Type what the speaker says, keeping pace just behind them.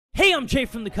I'm Jay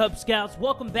from the Cub Scouts.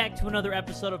 Welcome back to another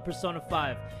episode of Persona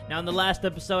 5. Now, in the last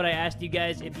episode, I asked you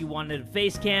guys if you wanted a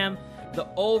face cam. The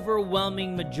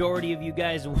overwhelming majority of you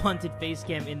guys wanted face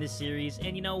cam in this series,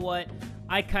 and you know what?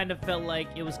 I kind of felt like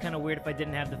it was kind of weird if I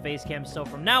didn't have the face cam, so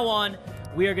from now on,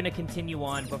 we are going to continue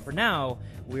on, but for now,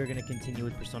 we are going to continue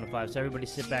with Persona 5, so everybody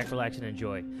sit back, relax, and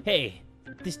enjoy. Hey,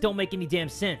 this don't make any damn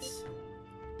sense.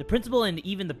 The principal and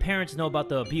even the parents know about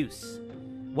the abuse.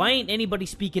 Why ain't anybody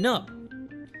speaking up?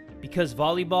 Because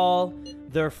volleyball,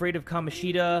 they're afraid of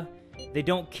Kamoshida, they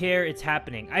don't care it's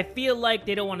happening. I feel like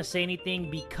they don't want to say anything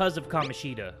because of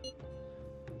Kamoshida.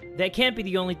 That can't be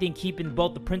the only thing keeping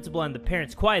both the principal and the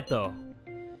parents quiet, though.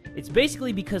 It's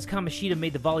basically because Kamoshida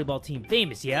made the volleyball team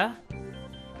famous, yeah?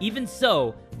 Even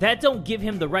so, that don't give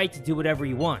him the right to do whatever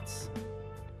he wants.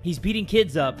 He's beating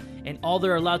kids up, and all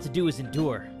they're allowed to do is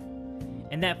endure.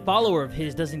 And that follower of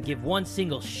his doesn't give one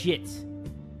single shit.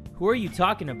 Who are you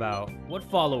talking about? What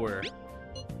follower?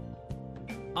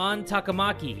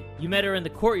 Takamaki. You met her in the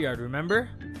courtyard, remember?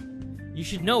 You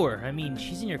should know her. I mean,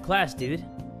 she's in your class, dude.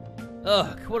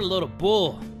 Ugh, what a load of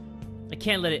bull. I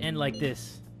can't let it end like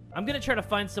this. I'm gonna try to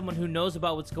find someone who knows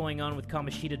about what's going on with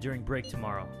Kamoshida during break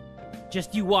tomorrow.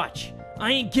 Just you watch.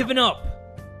 I ain't giving up.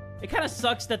 It kind of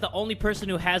sucks that the only person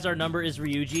who has our number is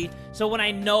Ryuji, so when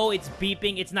I know it's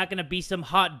beeping, it's not gonna be some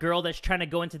hot girl that's trying to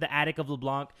go into the attic of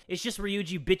LeBlanc. It's just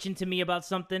Ryuji bitching to me about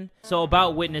something. So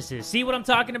about witnesses. See what I'm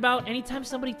talking about? Anytime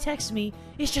somebody texts me,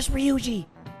 it's just Ryuji.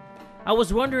 I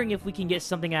was wondering if we can get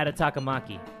something out of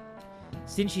Takamaki.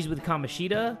 Since she's with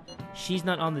Kamoshida, she's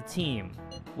not on the team.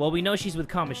 Well, we know she's with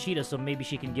Kamoshida, so maybe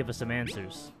she can give us some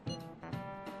answers.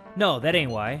 No, that ain't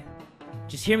why.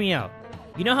 Just hear me out.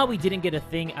 You know how we didn't get a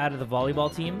thing out of the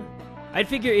volleyball team? I'd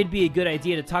figure it'd be a good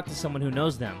idea to talk to someone who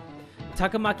knows them.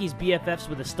 Takamaki's BFFs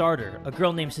with a starter, a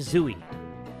girl named Suzui.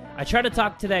 I tried to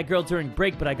talk to that girl during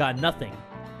break, but I got nothing.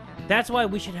 That's why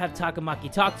we should have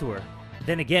Takamaki talk to her.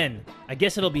 Then again, I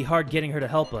guess it'll be hard getting her to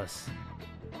help us.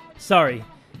 Sorry,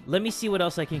 let me see what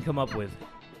else I can come up with.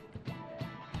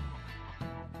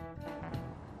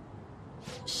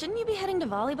 Shouldn't you be heading to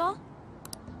volleyball?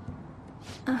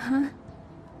 Uh-huh.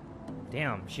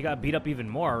 Damn, she got beat up even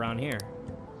more around here.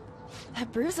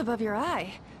 That bruise above your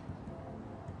eye.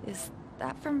 Is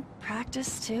that from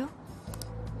practice, too?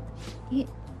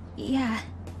 Yeah.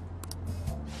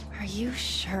 Are you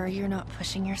sure you're not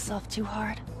pushing yourself too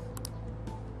hard?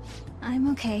 I'm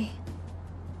okay.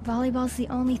 Volleyball's the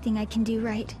only thing I can do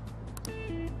right.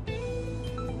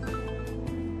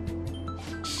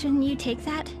 Shouldn't you take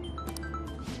that?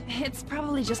 It's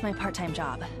probably just my part-time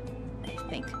job, I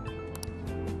think.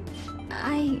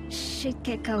 I should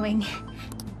get going.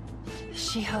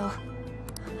 Shiho.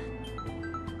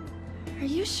 Are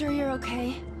you sure you're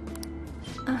okay?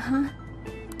 Uh-huh.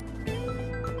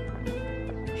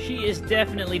 She is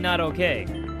definitely not okay.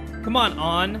 Come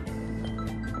on,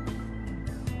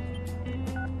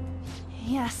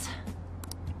 Yes.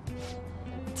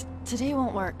 Today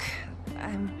won't work.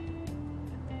 I'm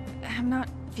not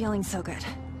feeling so good.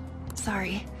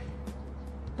 Sorry.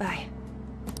 Bye.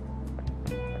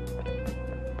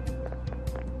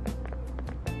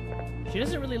 She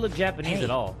doesn't really look Japanese at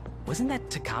all. Wasn't that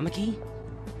Takamaki?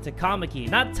 Takamaki,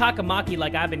 not Takamaki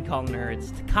like I've been calling her.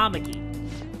 It's Takamaki.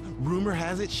 Rumor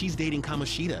has it she's dating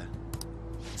Kamoshida.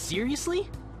 Seriously?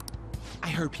 I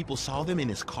heard people saw them in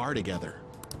his car together.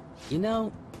 You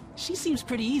know, she seems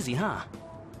pretty easy, huh?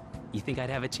 You think I'd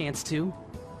have a chance too?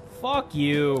 Fuck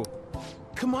you.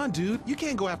 Come on, dude. You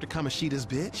can't go after Kamoshida's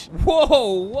bitch.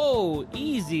 Whoa,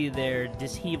 easy there,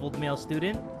 disheveled male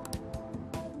student.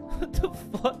 What the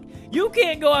fuck? You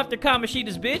can't go after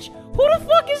Kamoshida's bitch. Who the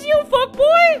fuck is you,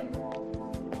 fuckboy?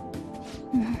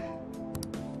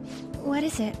 What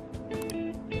is it?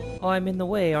 Oh, I'm in the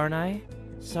way, aren't I?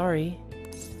 Sorry.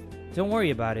 Don't worry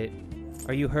about it.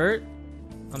 Are you hurt?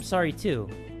 I'm sorry too.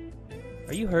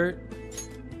 Are you hurt?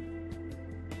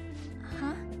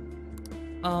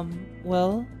 Huh?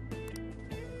 Well?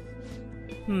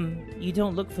 You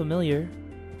don't look familiar.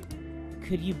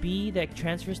 Could you be that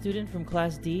transfer student from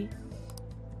Class D?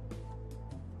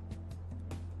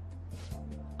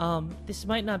 This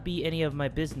might not be any of my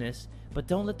business, but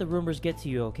don't let the rumors get to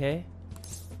you, okay?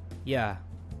 Yeah,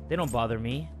 they don't bother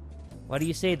me. Why do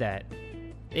you say that?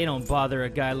 They don't bother a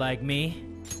guy like me.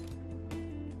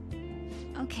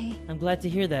 Okay. I'm glad to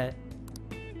hear that.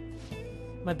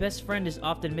 My best friend is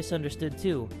often misunderstood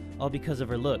too, all because of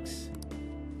her looks.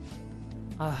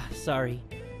 Sorry.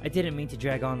 I didn't mean to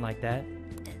drag on like that.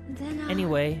 Then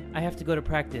Anyway, I have to go to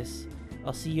practice.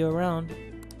 I'll see you around.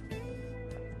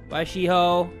 Bye,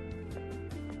 Shiho.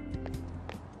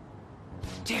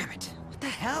 Damn it! What the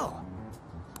hell?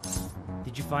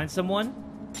 Did you find someone?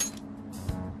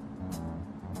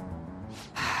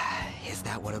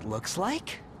 that what it looks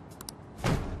like?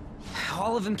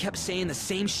 All of them kept saying the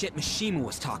same shit Mishima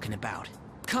was talking about.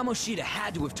 Kamoshida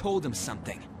had to have told him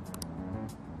something.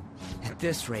 At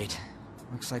this rate,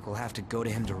 looks like we'll have to go to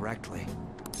him directly.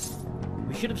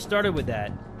 We should have started with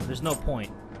that. There's no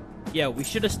point. Yeah, we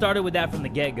should have started with that from the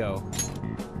get-go.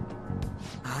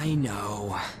 I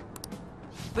know.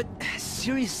 But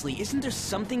seriously, isn't there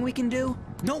something we can do?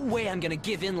 No way I'm gonna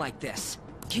give in like this.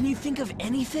 Can you think of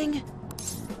anything?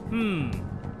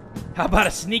 How about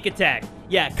a sneak attack?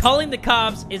 Yeah, calling the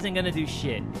cops isn't gonna do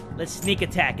shit. Let's sneak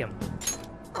attack him.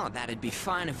 Oh, that'd be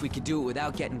fine if we could do it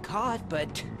without getting caught,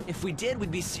 but if we did,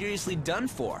 we'd be seriously done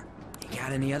for. You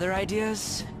got any other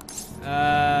ideas?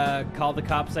 Call the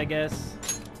cops, I guess.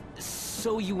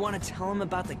 So you want to tell them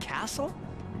about the castle?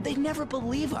 They'd never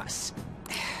believe us.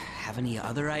 Have any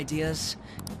other ideas?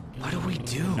 What do we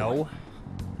do? No.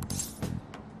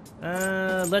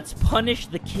 Let's punish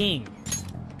the king.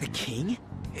 The king?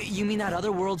 You mean that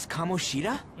other world's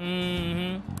Kamoshida?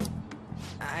 Mm-hmm.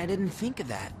 I didn't think of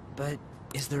that, but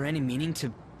is there any meaning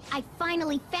to... I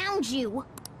finally found you!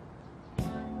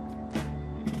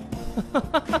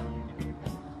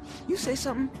 You say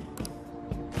something?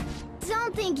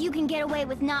 Don't think you can get away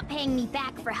with not paying me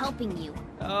back for helping you.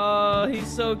 Oh, he's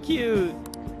so cute.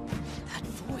 That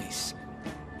voice...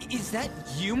 Is that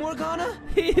you, Morgana?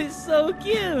 He is so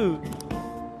cute.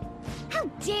 How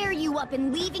dare you up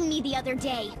and leaving me the other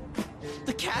day?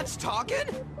 The cat's talking?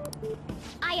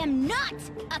 I am not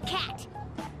a cat!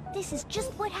 This is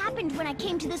just what happened when I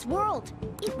came to this world.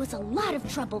 It was a lot of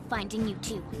trouble finding you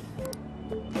two.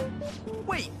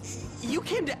 Wait, you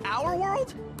came to our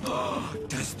world?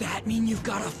 Does that mean you've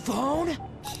got a phone?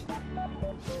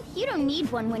 You don't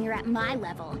need one when you're at my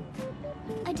level.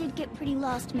 I did get pretty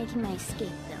lost making my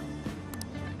escape,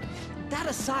 though. That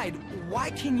aside, why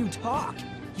can you talk?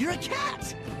 You're a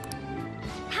cat!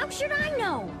 How should I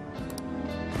know?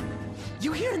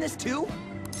 You hearing this too?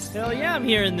 Hell yeah, I'm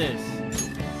hearing this.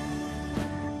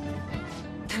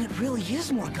 Then it really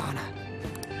is Morgana.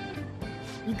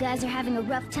 You guys are having a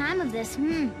rough time of this,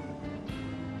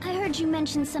 I heard you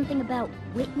mention something about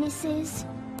witnesses.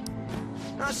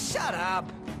 Oh, shut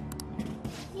up!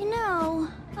 You know,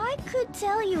 I could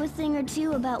tell you a thing or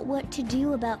two about what to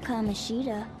do about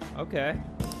Kamoshida. Okay.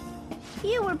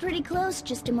 You were pretty close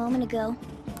just a moment ago.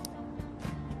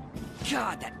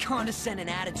 God, that condescending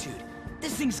attitude.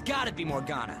 This thing's gotta be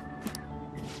Morgana.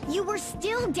 You were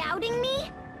still doubting me?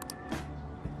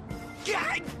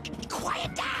 God,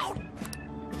 quiet down!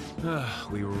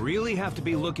 We really have to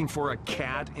be looking for a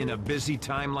cat in a busy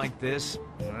time like this?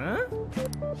 Huh?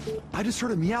 I just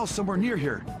heard a meow somewhere near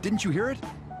here. Didn't you hear it?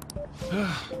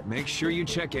 Make sure you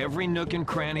check every nook and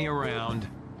cranny around.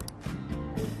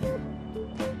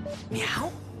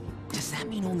 Meow? Does that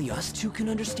mean only us two can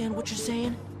understand what you're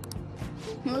saying?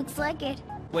 Looks like it.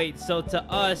 Wait, so to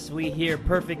us, we hear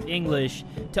perfect English.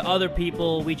 To other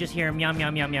people, we just hear meow,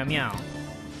 meow, meow, meow, meow.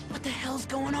 What the hell's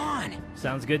going on?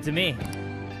 Sounds good to me.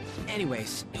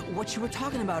 Anyways, what you were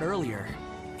talking about earlier,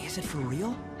 is it for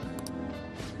real?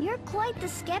 You're quite the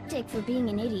skeptic for being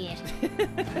an idiot.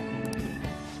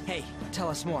 Hey, tell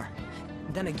us more.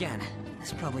 Then again,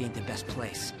 this probably ain't the best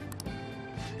place.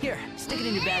 Here, stick it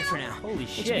in your bag for now. Holy It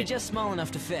should be shit. just small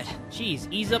enough to fit. Jeez,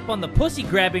 ease up on the pussy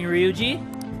grabbing, Ryuji.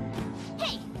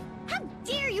 Hey! How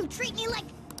dare you treat me like...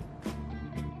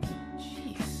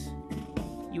 Jeez.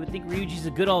 You would think Ryuji's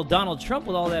a good old Donald Trump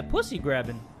with all that pussy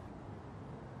grabbing.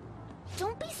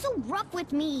 Don't be so rough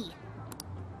with me!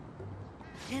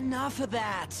 Enough of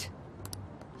that!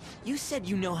 You said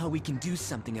you know how we can do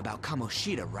something about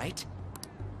Kamoshida, right?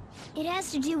 It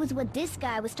has to do with what this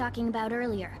guy was talking about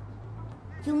earlier.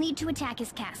 You'll need to attack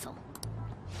his castle.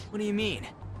 What do you mean?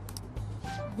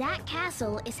 That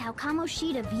castle is how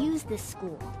Kamoshida views this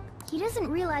school. He doesn't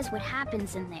realize what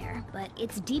happens in there, but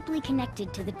it's deeply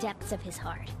connected to the depths of his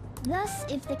heart.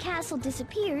 Thus, if the castle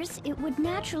disappears, it would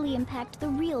naturally impact the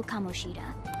real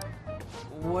Kamoshida.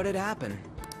 What'd happen?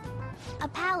 A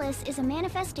palace is a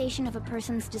manifestation of a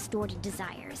person's distorted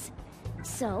desires.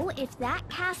 So, if that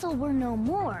castle were no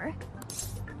more...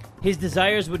 His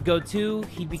desires would go too,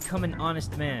 he'd become an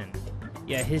honest man.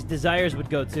 Yeah, his desires would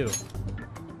go too.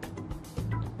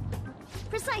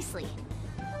 Precisely.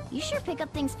 You sure pick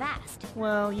up things fast.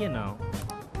 Well, you know.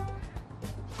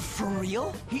 For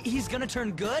real? He's gonna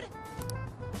turn good?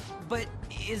 But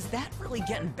is that really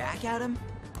getting back at him?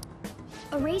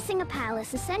 Erasing a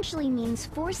palace essentially means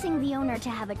forcing the owner to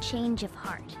have a change of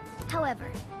heart.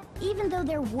 However, even though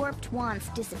their warped wants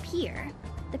disappear,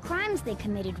 the crimes they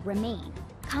committed remain.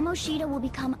 Kamoshida will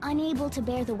become unable to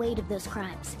bear the weight of those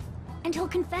crimes, and he'll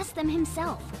confess them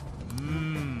himself.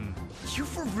 You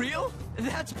for real?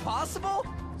 That's possible?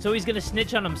 So he's gonna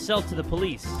snitch on himself to the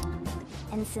police.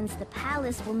 And since the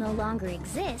palace will no longer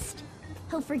exist,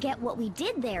 he'll forget what we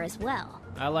did there as well.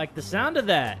 I like the sound of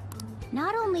that.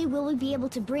 Not only will we be able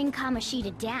to bring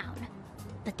Kamoshida down,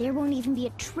 but there won't even be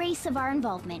a trace of our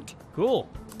involvement. Cool.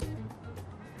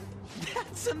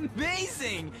 That's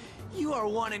amazing! You are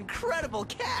one incredible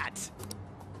cat!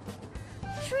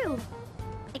 True.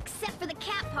 Except for the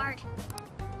cat part.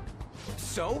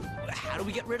 So, how do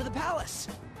we get rid of the palace?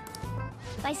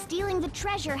 By stealing the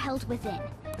treasure held within.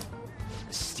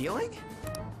 Stealing?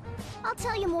 I'll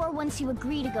tell you more once you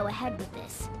agree to go ahead with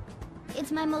this.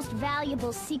 It's my most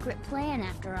valuable secret plan,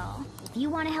 after all. If you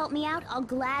want to help me out, I'll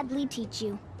gladly teach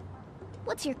you.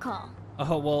 What's your call?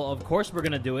 Oh, well, of course we're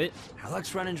gonna do it. Our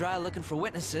luck's running dry looking for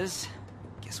witnesses.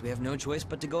 Guess we have no choice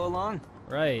but to go along.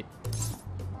 Right.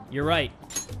 You're right.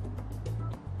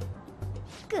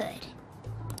 Good.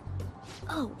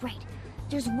 Oh, right.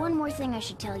 There's one more thing I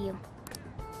should tell you.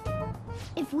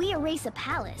 If we erase a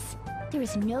palace, there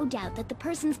is no doubt that the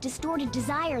person's distorted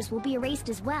desires will be erased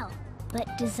as well.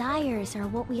 But desires are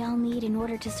what we all need in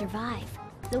order to survive.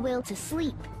 The will to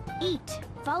sleep, eat,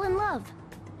 fall in love.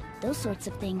 Those sorts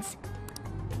of things.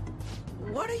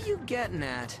 What are you getting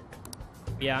at?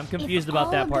 Yeah, I'm confused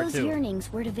about that part If all of those too.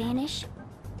 yearnings were to vanish,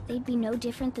 they'd be no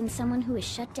different than someone who is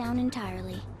shut down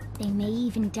entirely. They may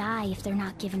even die if they're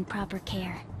not given proper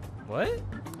care. What?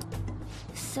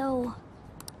 So,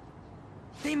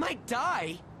 They might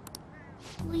die?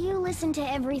 will you listen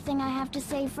to everything I have to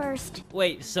say first?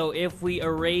 Wait, so if we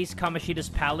erase Kamoshida's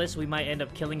palace, we might end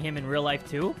up killing him in real life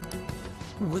too?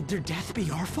 Would their death be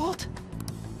our fault?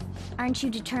 Aren't you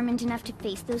determined enough to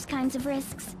face those kinds of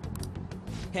risks?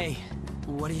 Hey,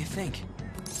 what do you think?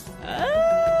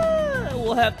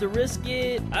 We'll have to risk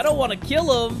it. I don't want to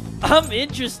kill him. I'm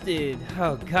interested.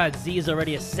 Oh god, Z is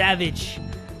already a savage.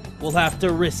 We'll have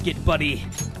to risk it, buddy.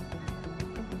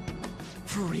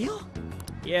 For real?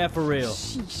 Yeah, for real.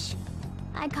 Sheesh.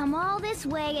 I come all this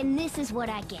way and this is what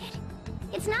I get.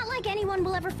 It's not like anyone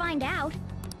will ever find out.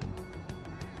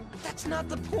 That's not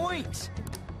the point.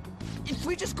 If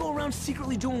we just go around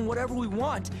secretly doing whatever we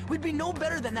want, we'd be no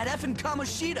better than that effing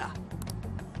Kamoshida.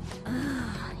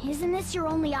 Isn't this your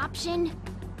only option?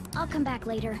 I'll come back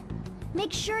later.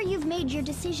 Make sure you've made your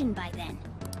decision by then.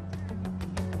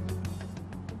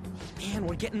 Man,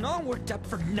 we're getting all worked up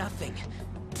for nothing.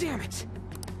 Damn it.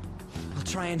 I'll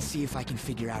try and see if I can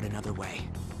figure out another way.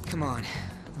 Come on,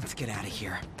 let's get out of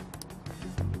here.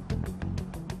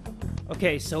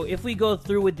 Okay, so if we go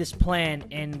through with this plan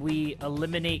and we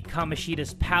eliminate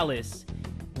Kamoshida's palace,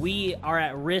 we are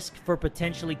at risk for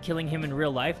potentially killing him in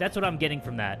real life. That's what I'm getting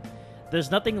from that. There's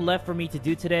nothing left for me to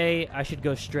do today. I should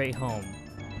go straight home.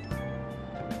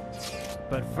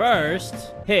 But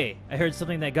first, hey, I heard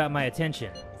something that got my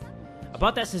attention.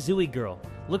 About that Suzui girl.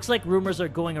 Looks like rumors are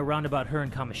going around about her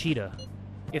and Kamoshida.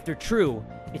 If they're true,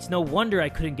 it's no wonder I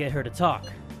couldn't get her to talk.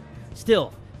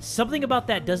 Still, something about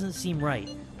that doesn't seem right.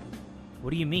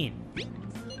 What do you mean?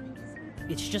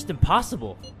 It's just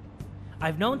impossible.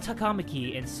 I've known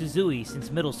Takamaki and Suzui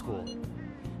since middle school.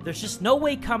 There's just no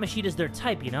way Kamoshida's their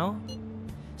type, you know?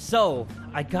 So,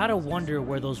 I gotta wonder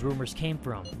where those rumors came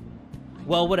from.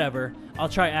 Well, whatever. I'll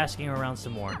try asking around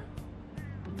some more.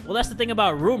 Well, that's the thing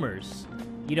about rumors.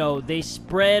 You know, they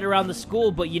spread around the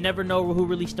school, but you never know who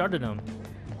really started them.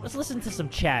 Let's listen to some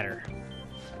chatter.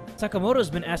 Sakamoto's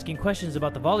been asking questions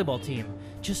about the volleyball team.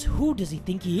 Just who does he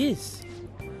think he is?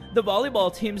 The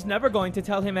volleyball team's never going to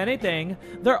tell him anything.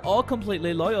 They're all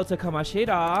completely loyal to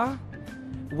Kamoshida.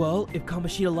 Well, if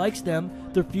Kamoshida likes them,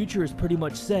 their future is pretty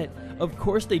much set. Of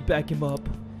course they'd back him up.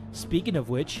 Speaking of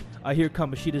which, I hear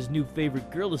Kamoshida's new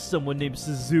favorite girl is someone named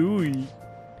Suzui.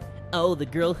 Oh, the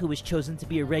girl who was chosen to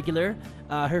be a regular?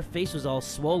 Her face was all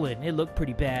swollen. It looked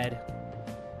pretty bad.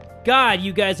 God,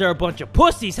 you guys are a bunch of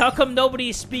pussies. How come nobody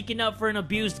is speaking up for an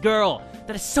abused girl?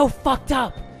 That is so fucked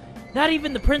up. Not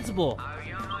even the principal.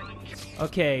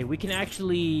 Okay, we can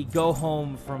actually go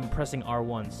home from pressing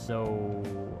R1, so...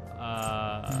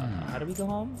 how do we go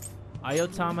home?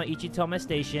 Ayotama Ichitome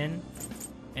Station,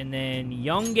 and then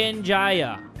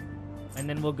Yongen-jaya. And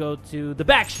then we'll go to the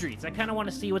back streets. I kind of want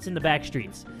to see what's in the back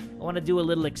streets. I want to do a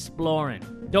little exploring.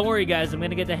 Don't worry, guys. I'm going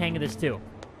to get the hang of this, too.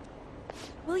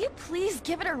 Will you please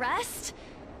give it a rest?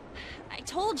 I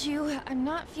told you, I'm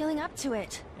not feeling up to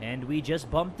it. And we just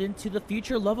bumped into the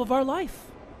future love of our life.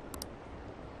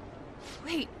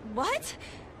 Wait, what?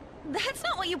 That's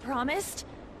not what you promised.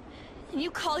 And you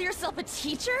call yourself a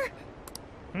teacher?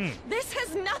 This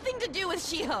has nothing to do with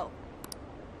Shiho.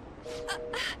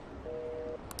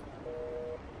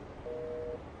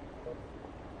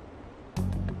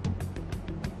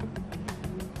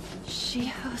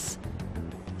 Shiho's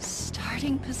star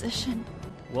starting position.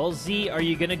 Well, Z, are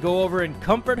you gonna go over and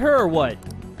comfort her or what?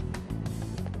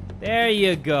 There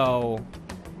you go.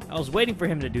 I was waiting for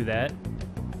him to do that.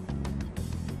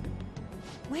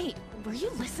 Wait, were you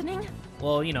listening?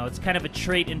 Well, you know, it's kind of a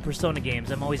trait in Persona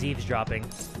games. I'm always eavesdropping.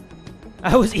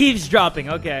 I was eavesdropping,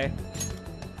 okay.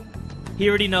 He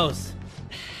already knows.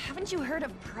 Haven't you heard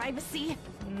of privacy?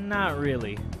 Not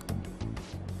really.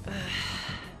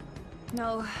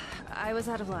 No, I was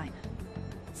out of line.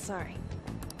 Sorry.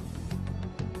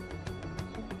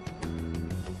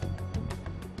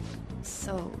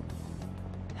 So,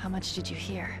 how much did you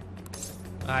hear?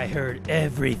 I heard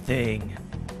everything.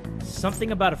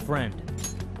 Something about a friend.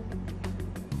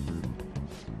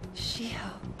 Shiho.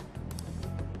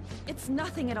 It's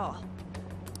nothing at all.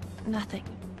 Nothing.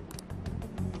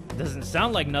 Doesn't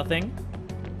sound like nothing.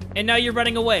 And now you're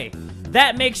running away.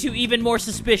 That makes you even more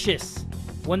suspicious.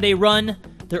 When they run,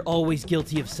 they're always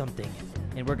guilty of something.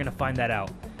 And we're gonna find that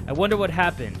out. I wonder what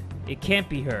happened. It can't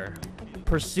be her.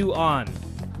 Pursue on.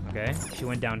 Okay, she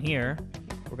went down here.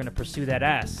 We're gonna pursue that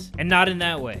ass. And not in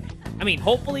that way. I mean,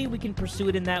 hopefully we can pursue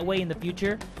it in that way in the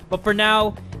future. But for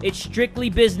now, it's strictly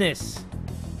business.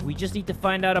 We just need to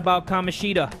find out about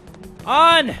Kamoshida.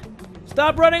 On!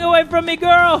 Stop running away from me,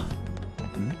 girl!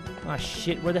 Oh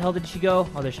shit, where the hell did she go?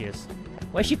 Oh, there she is.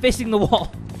 Why is she facing the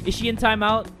wall? Is she in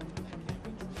timeout?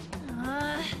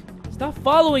 Stop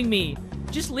following me!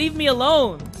 Just leave me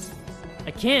alone!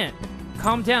 I can't.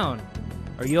 Calm down.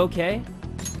 Are you okay?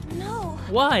 No.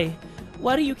 Why?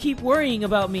 Why do you keep worrying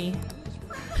about me?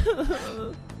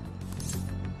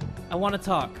 I want to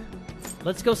talk.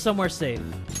 Let's go somewhere safe.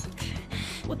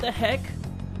 What the heck?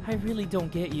 I really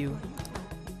don't get you.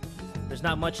 There's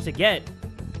not much to get.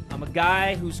 I'm a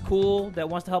guy who's cool, that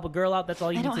wants to help a girl out. That's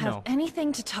all you I need don't to have know.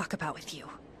 anything to talk about with you.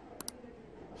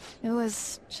 It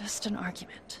was just an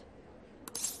argument.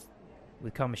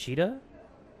 With Kamoshida?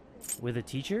 With a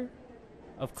teacher?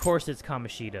 Of course it's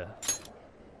Kamoshida.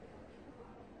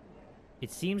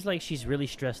 It seems like she's really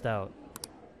stressed out.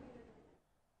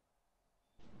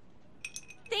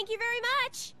 Thank you very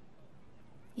much!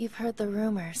 You've heard the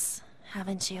rumors,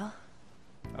 haven't you?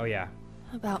 Oh yeah.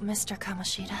 About Mr.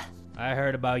 Kamoshida. I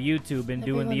heard about you two been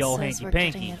doing the Everyone old says we're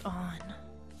getting hanky-panky. it on.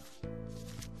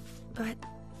 But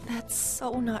that's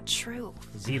so not true.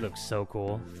 Z looks so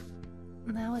cool.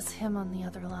 That was him on the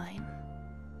other line.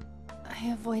 I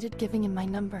avoided giving him my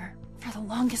number for the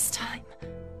longest time.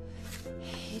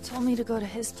 He told me to go to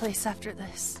his place after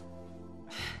this.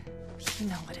 You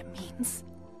know what it means.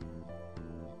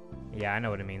 Yeah, I know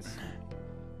what it means.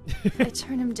 If I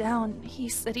turn him down, he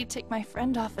said he'd take my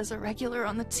friend off as a regular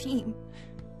on the team.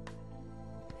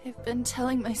 I've been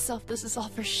telling myself this is all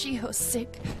for Shiho's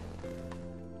sake.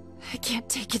 I can't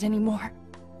take it anymore.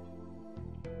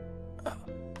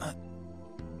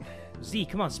 Z,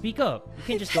 come on, speak up. You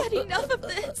can't just go. I've had enough of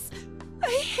this. I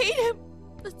hate him.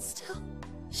 But still,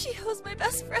 Shiho's my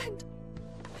best friend.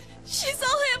 She's all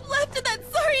I have left in that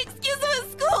sorry excuse of a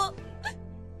school.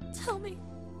 Tell me,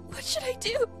 what should I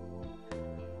do?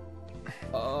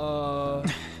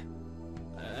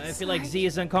 I feel like Z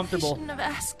is uncomfortable. I shouldn't have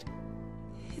asked.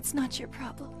 It's not your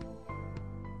problem.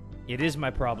 It is my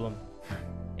problem.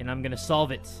 And I'm gonna solve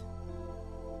it.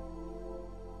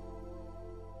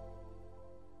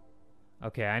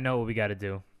 Okay, I know what we gotta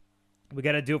do. We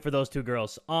gotta do it for those two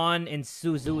girls. On and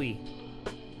Suzui.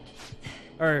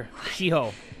 Or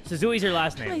Shiho. Suzui's her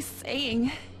last What am I name.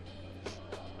 saying?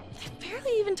 I've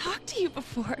barely even talked to you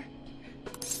before.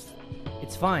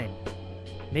 It's fine.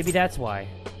 Maybe that's why.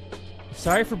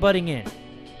 Sorry for butting in.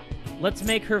 Let's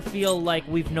make her feel like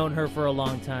we've known her for a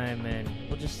long time, and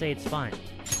we'll just say it's fine.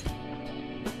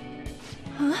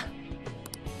 Huh?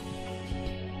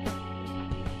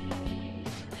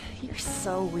 You're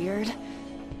so weird.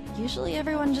 Usually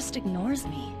everyone just ignores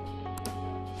me.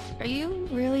 Are you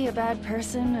really a bad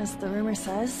person, as the rumor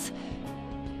says?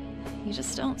 You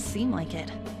just don't seem like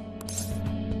it.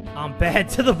 I'm bad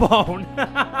to the bone.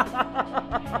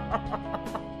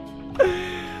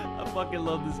 I fucking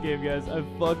love this game, guys. I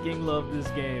fucking love this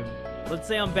game. Let's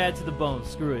say I'm bad to the bone.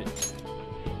 Screw it.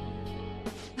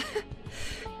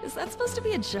 Is that supposed to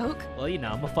be a joke? Well, you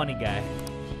know, I'm a funny guy.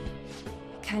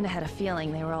 Kinda had a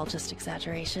feeling they were all just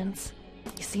exaggerations.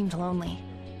 You seemed lonely.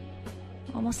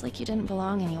 Almost like you didn't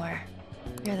belong anywhere.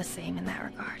 You're the same in that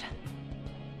regard.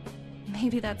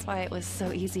 Maybe that's why it was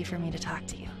so easy for me to talk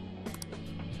to you.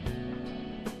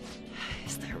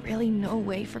 Is there really no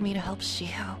way for me to help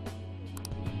Shiho?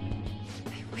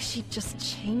 I wish he'd just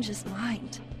change his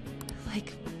mind.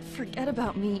 Like, forget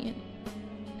about me and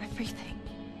everything.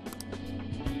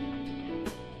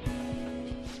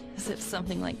 As if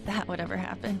something like that would ever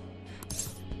happen.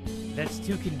 That's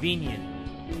too convenient.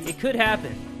 It could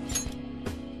happen.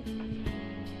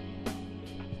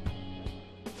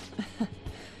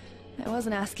 I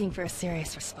wasn't asking for a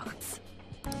serious response.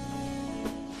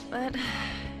 But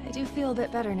I do feel a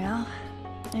bit better now.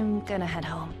 I'm gonna head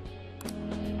home.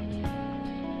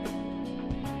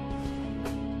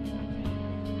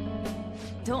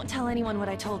 Don't tell anyone what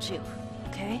I told you,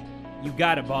 okay? You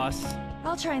got it, boss.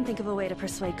 I'll try and think of a way to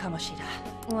persuade Kamoshida.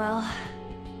 Well,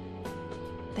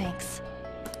 thanks.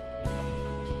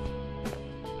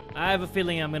 I have a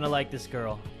feeling I'm gonna like this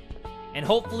girl. And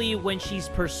hopefully when she's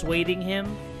persuading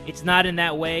him, it's not in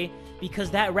that way,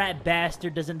 because that rat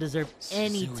bastard doesn't deserve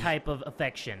any type of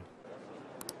affection.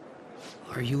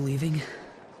 Are you leaving?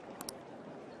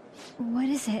 What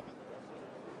is it?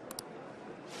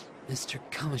 Mr.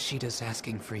 Kamoshida's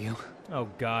asking for you. Oh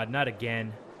god, not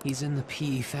again. He's in the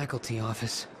PE faculty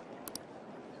office.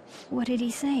 What did he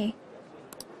say?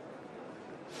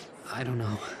 I don't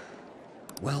know.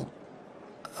 Well,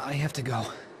 I have to go.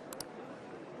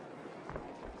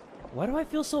 Why do I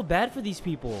feel so bad for these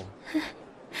people?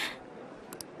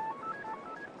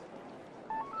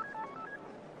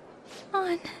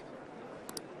 On.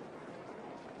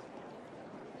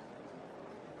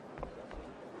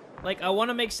 Like, I want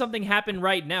to make something happen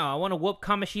right now. I want to whoop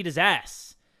Kamoshida's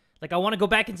ass. Like, I want to go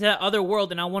back into that other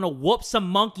world and I want to whoop some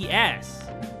monkey ass.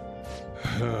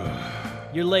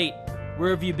 You're late. Where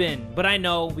have you been? But I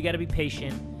know, we gotta be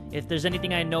patient. If there's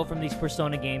anything I know from these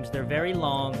Persona games, they're very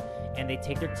long and they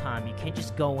take their time. You can't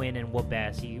just go in and whoop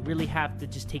ass. You really have to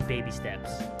just take baby steps.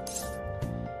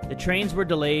 The trains were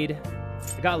delayed.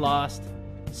 I got lost.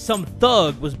 Some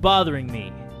thug was bothering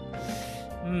me.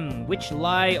 Which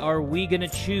lie are we gonna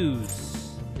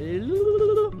choose?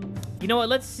 You know what?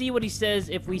 Let's see what he says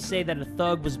if we say that a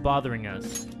thug was bothering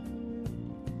us.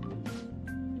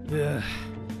 Ugh.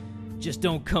 Just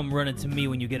don't come running to me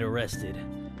when you get arrested.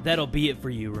 That'll be it for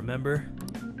you, remember?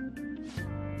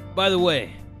 By the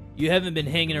way, you haven't been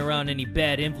hanging around any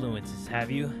bad influences,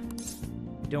 have you?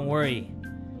 Don't worry.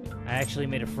 I actually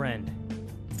made a friend.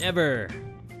 Never.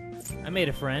 I made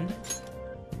a friend.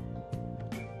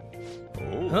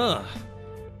 Huh.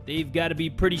 They've got to be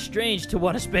pretty strange to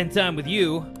want to spend time with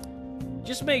you.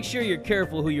 Just make sure you're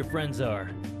careful who your friends are,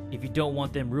 if you don't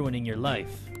want them ruining your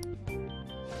life.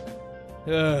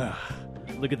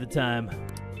 Look at the time.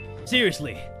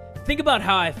 Seriously, think about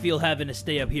how I feel having to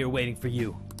stay up here waiting for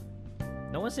you.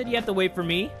 No one said you have to wait for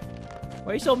me.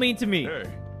 Why are you so mean to me?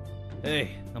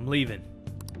 Hey, I'm leaving.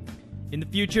 In the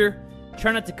future,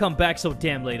 try not to come back so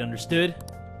damn late, understood?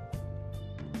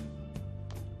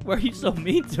 Why are you so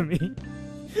mean to me?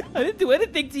 I didn't do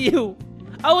anything to you.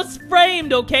 I was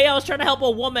framed, okay? I was trying to help a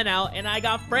woman out, and I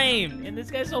got framed. And this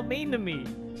guy's so mean to me.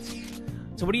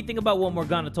 So what do you think about what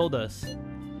Morgana told us?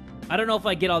 I don't know if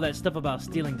I get all that stuff about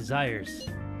stealing desires.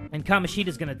 And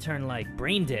Kamoshida's gonna turn, like,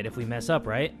 brain dead if we mess up,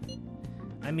 right?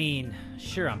 I mean,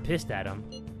 sure, I'm pissed at him.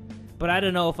 But I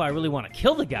don't know if I really want to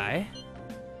kill the guy.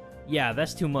 Yeah,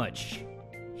 that's too much.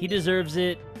 He deserves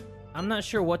it. I'm not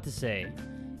sure what to say.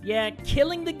 Yeah,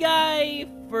 killing the guy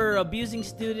for abusing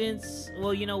students,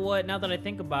 well, you know what, now that I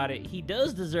think about it, he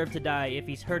does deserve to die if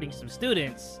he's hurting some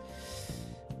students.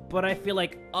 But I feel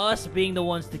like us being the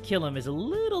ones to kill him is a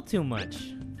little too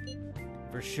much.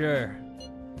 For sure.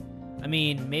 I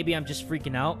mean, maybe I'm just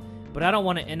freaking out, but I don't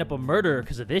want to end up a murderer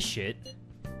because of this shit.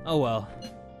 Oh well.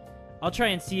 I'll try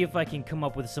and see if I can come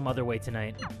up with some other way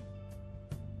tonight.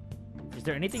 Is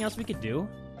there anything else we could do?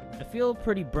 I feel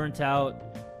pretty burnt out.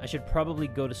 I should probably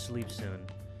go to sleep soon.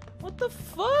 What the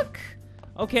fuck?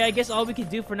 Okay, I guess all we can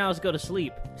do for now is go to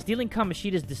sleep. Stealing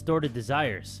Kamoshida's distorted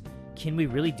desires. Can we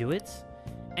really do it?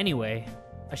 Anyway,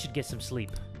 I should get some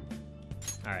sleep.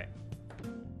 Alright.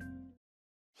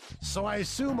 So I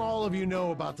assume all of you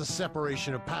know about the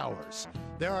separation of powers.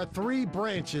 There are 3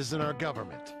 branches in our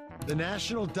government. The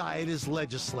National Diet is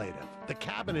legislative, the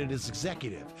Cabinet is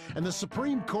executive, and the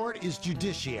Supreme Court is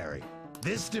judiciary.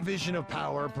 This division of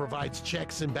power provides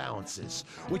checks and balances,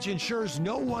 which ensures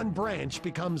no one branch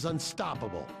becomes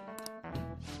unstoppable.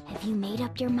 Have you made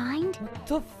up your mind? What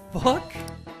the fuck?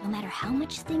 No matter how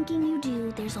much thinking you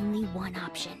do, there's only one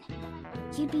option.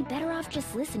 You'd be better off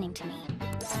just listening to me.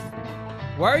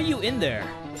 Why are you in there?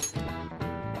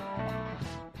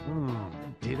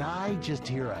 Did I just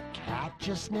hear a cat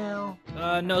just now?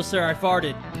 No sir, I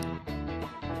farted.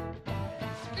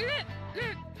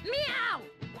 Meow!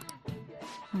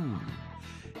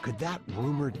 Could that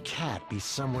rumored cat be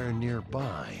somewhere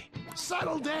nearby?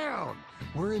 Settle down!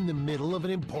 We're in the middle of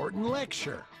an important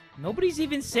lecture. Nobody's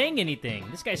even saying anything.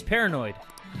 This guy's paranoid.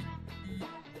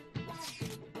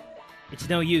 It's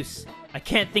no use. I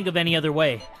can't think of any other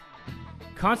way.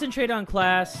 Concentrate on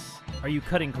class. Are you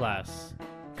cutting class?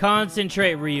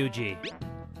 Concentrate, Ryuji.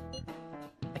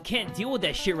 I can't deal with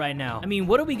that shit right now. I mean,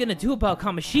 what are we gonna do about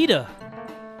Kamoshida?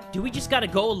 Do we just gotta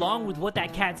go along with what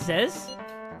that cat says?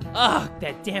 Ugh,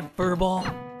 that damn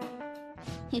furball.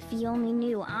 If you only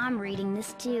knew, I'm reading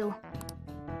this too.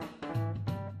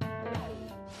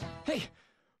 Hey,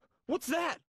 what's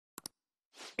that?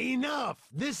 Enough!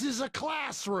 This is a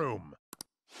classroom!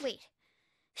 Wait,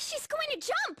 she's going to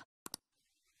jump!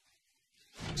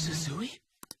 Suzui?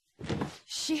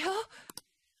 Shiho?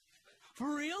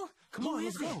 For real? Come on,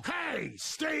 let's go. Hey!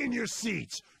 Stay in your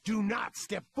seats! Do not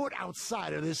step foot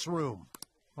outside of this room!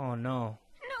 Oh no.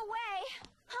 No way!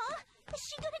 Huh? Is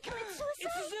she gonna commit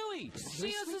suicide? It's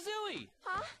Suzui! Shia Suzui!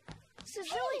 Huh?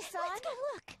 Suzui-san? Let's go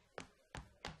look.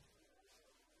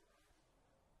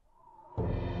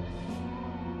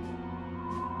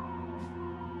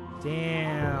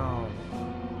 Damn.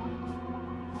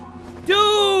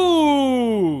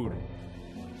 Dude!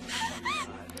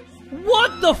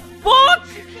 What the fuck?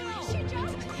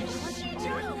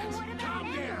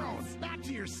 Calm down! Back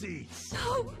to your seats!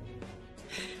 No!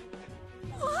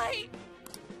 Why?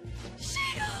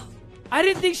 Shiho! I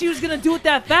didn't think she was gonna do it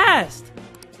that fast.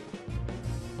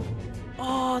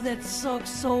 Oh, that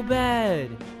sucks so bad.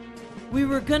 We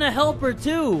were gonna help her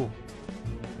too.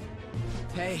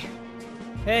 Hey,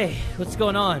 Hey, what's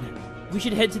going on? We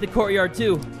should head to the courtyard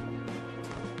too.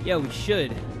 Yeah, we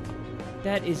should.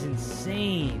 That is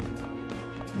insane.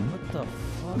 What the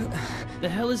fuck? The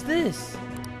hell is this?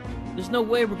 There's no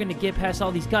way we're gonna get past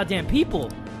all these goddamn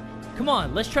people. Come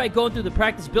on, let's try going through the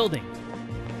practice building.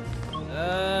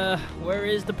 Where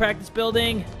is the practice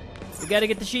building? We gotta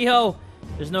get to Shiho.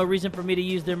 There's no reason for me to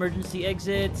use the emergency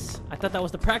exits. I thought that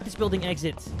was the practice building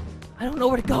exits. I don't know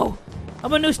where to go.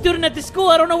 I'm a new student at this school.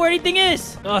 I don't know where anything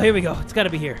is. Oh, here we go. It's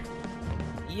gotta be here.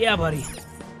 Yeah, buddy.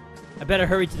 I better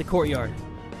hurry to the courtyard.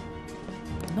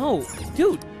 No,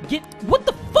 dude, get... What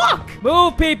the fuck?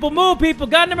 Move, people, move, people.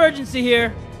 Got an emergency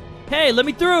here. Hey, let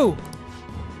me through.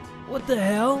 What the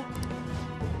hell?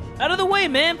 Out of the way,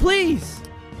 man, please.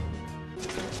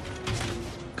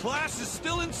 Class is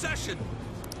still in session.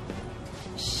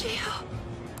 Shiho!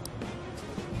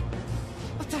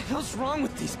 what the hell's wrong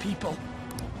with these people?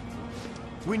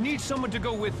 We need someone to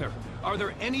go with her. Are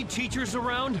there any teachers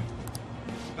around?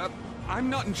 I'm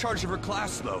not in charge of her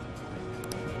class, though.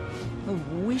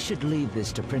 We should leave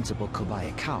this to Principal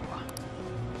Kobayakawa.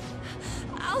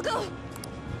 I'll go!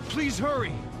 Please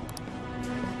hurry.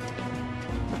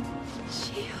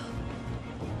 Shiho.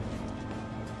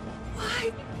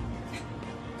 Why?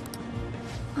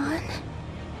 On.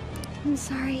 I'm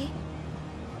sorry.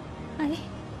 I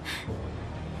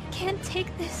can't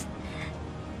take this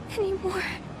anymore.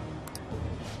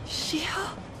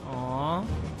 Shiho? Aww.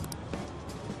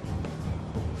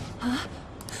 Huh?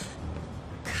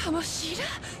 Kamoshida?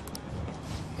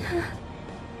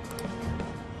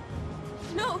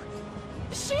 No!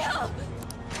 Shiho!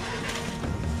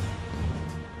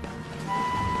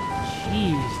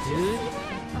 Jeez, dude.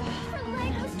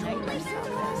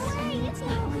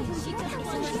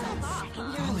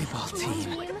 Volleyball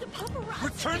team.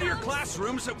 Return to your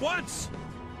classrooms at once.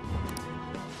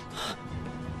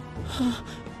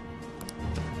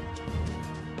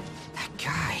 That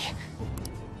guy.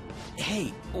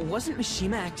 Hey, wasn't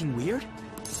Mishima acting weird?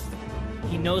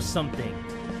 He knows something.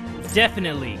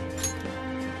 Definitely.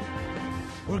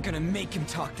 We're gonna make him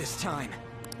talk this time.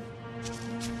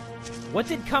 What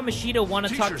did Kamoshida want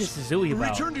to talk to Teachers, Suzui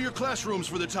about? return to your classrooms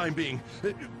for the time being.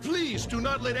 Please do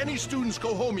not let any students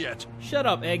go home yet. Shut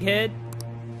up, egghead.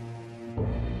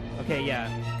 Okay, yeah.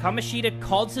 Kamoshida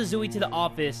called Suzui to the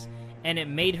office, and it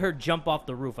made her jump off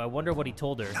the roof. I wonder what he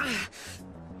told her.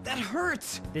 That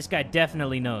hurts! This guy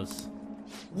definitely knows.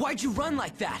 Why'd you run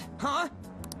like that, huh?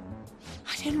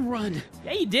 I didn't run.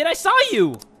 Yeah, you did. I saw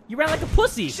you. You ran like a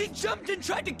pussy. She jumped and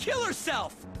tried to kill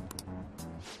herself!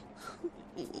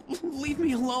 Leave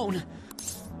me alone.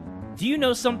 Do you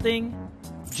know something?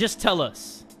 Just tell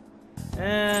us.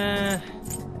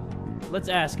 Let's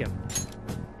ask him.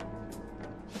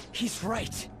 He's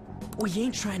right. We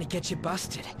ain't trying to get you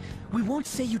busted. We won't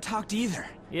say you talked either.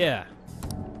 Yeah.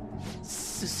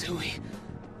 Suzui.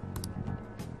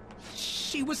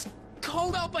 She was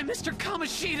called out by Mr.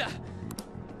 Kamoshida!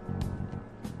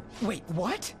 Wait,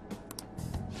 what?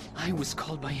 I was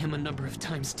called by him a number of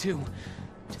times too.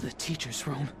 To the teacher's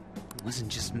room. It wasn't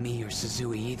just me or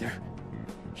Suzui either.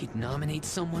 He'd nominate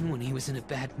someone when he was in a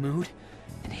bad mood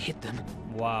and hit them.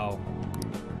 Wow.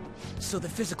 So the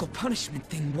physical punishment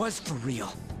thing was for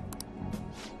real.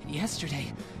 And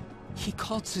yesterday, he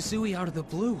called Suzui out of the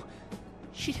blue.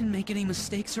 She didn't make any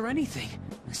mistakes or anything.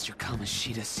 Mr.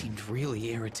 Kamoshida seemed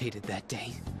really irritated that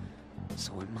day.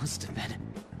 So it must have been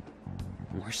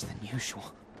worse than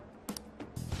usual.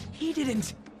 He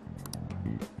didn't...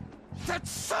 That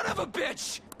son of a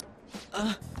bitch!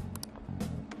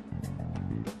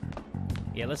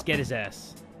 Yeah, let's get his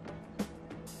ass.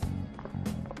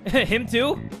 Him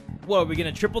too? What, are we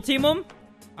gonna triple team him?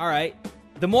 Alright.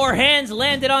 The more hands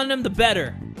landed on him, the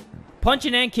better.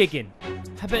 Punching and kicking.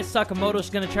 I bet Sakamoto's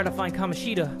gonna try to find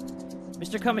Kamoshida.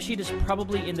 Mr. Kamoshida's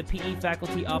probably in the PE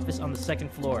faculty office on the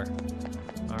 2nd floor.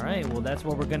 Alright, well that's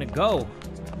where we're gonna go.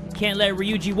 Can't let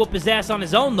Ryuji whoop his ass on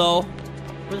his own, though.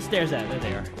 Where the stairs at? There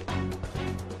they are.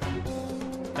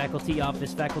 Faculty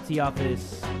office, faculty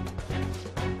office.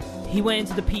 He went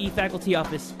into the PE faculty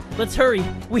office. Let's hurry.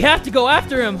 We have to go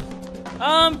after him.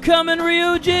 I'm coming,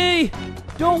 Ryuji!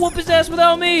 Don't whoop his ass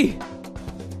without me!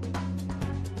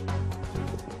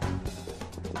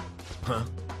 Huh?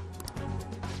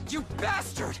 You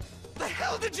bastard! The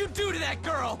hell did you do to that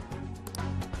girl?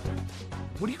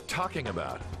 What are you talking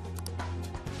about?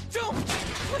 Don't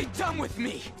play dumb with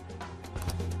me!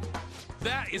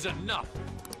 That is enough!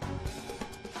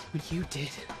 What you did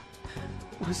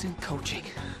wasn't coaching.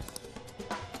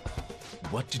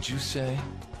 What did you say?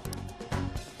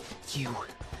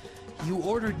 You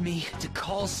ordered me to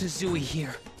call Suzui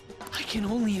here. I can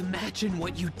only imagine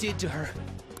what you did to her.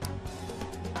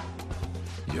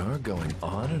 You're going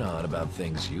on and on about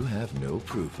things you have no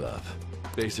proof of.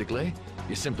 Basically,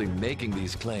 you're simply making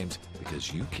these claims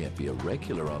because you can't be a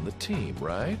regular on the team,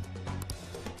 right?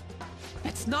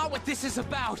 That's not what this is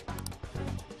about!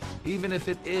 Even if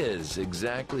it is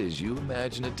exactly as you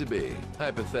imagine it to be,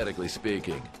 hypothetically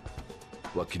speaking,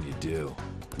 what can you do?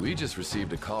 We just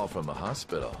received a call from the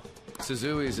hospital.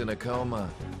 Suzui's in a coma,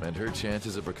 and her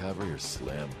chances of recovery are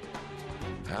slim.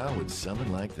 How would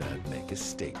someone like that make a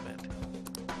statement?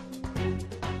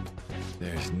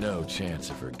 There's no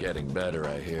chance of her getting better,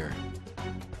 I hear.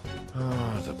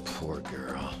 Oh, the poor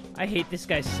girl. I hate this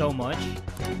guy so much.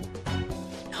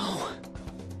 No.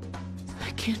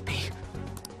 That can't be.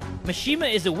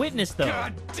 Mishima is a witness, though.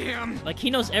 God damn! Like, he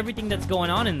knows everything that's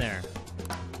going on in there.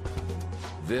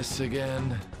 This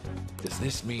again? Does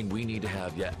this mean we need to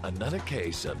have yet another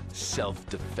case of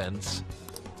self-defense?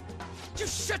 You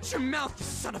shut your mouth, you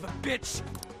son of a bitch!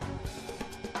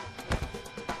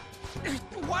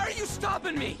 Why are you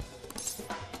stopping me?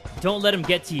 Don't let him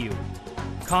get to you.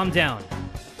 Calm down.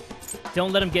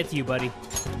 Don't let him get to you, buddy.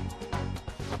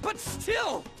 But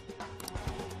still!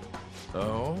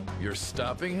 Oh, you're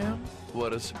stopping him?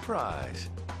 What a surprise.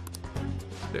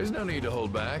 There's no need to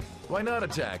hold back. Why not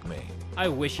attack me? I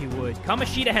wish he would.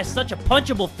 Kamoshida has such a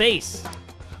punchable face.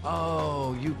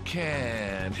 Oh, you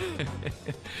can.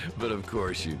 But of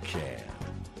course you can.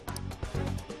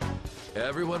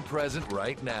 Everyone present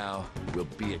right now will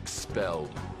be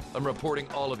expelled. I'm reporting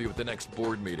all of you at the next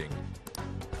board meeting.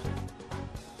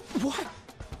 What?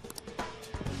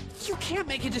 You can't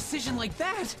make a decision like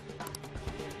that!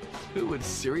 Who would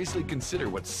seriously consider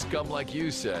what scum like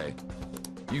you say?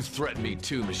 You threatened me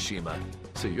too, Mishima,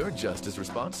 so you're just as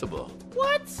responsible.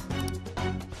 What?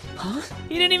 Huh?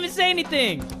 He didn't even say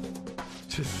anything.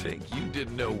 To think you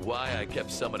didn't know why I kept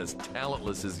someone as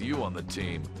talentless as you on the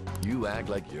team. You act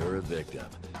like you're a victim.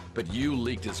 But you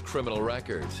leaked his criminal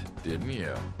records, didn't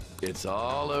you? It's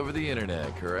all over the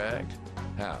internet, correct?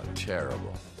 How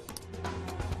terrible.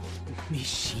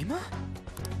 Mishima?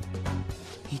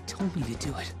 He told me to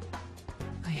do it.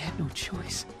 I had no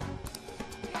choice.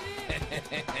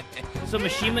 So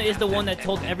Mishima is the one that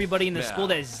told everybody in the Now, school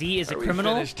that Z is a are we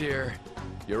criminal? finished here?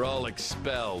 You're all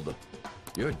expelled.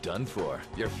 You're done for.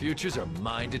 Your futures are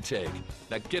mine to take.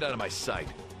 Now get out of my sight.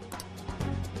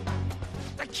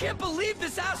 I can't believe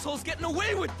this asshole's getting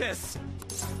away with this!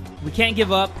 We can't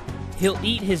give up. He'll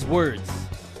eat his words.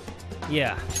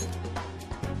 Yeah.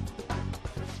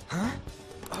 Huh?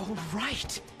 Oh,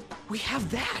 right. We have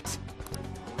that.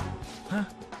 Huh?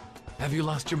 Have you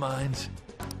lost your minds?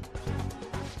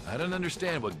 I don't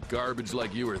understand what garbage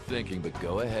like you are thinking, but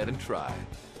go ahead and try.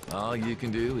 All you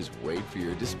can do is wait for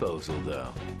your disposal,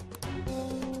 though.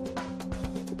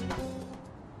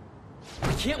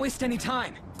 We can't waste any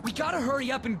time. We gotta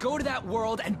hurry up and go to that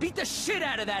world and beat the shit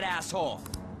out of that asshole.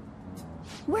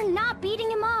 We're not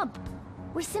beating him up.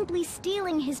 We're simply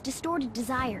stealing his distorted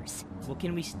desires. Well,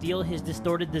 can we steal his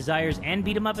distorted desires and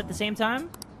beat him up at the same time?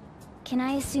 Can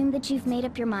I assume that you've made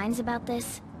up your minds about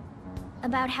this?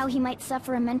 About how he might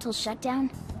suffer a mental shutdown?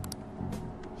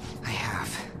 I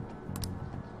have.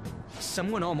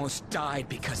 Someone almost died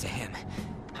because of him.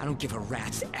 I don't give a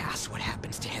rat's ass what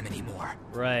happens to him anymore.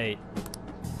 Right.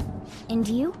 And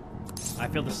you? I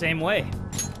feel the same way.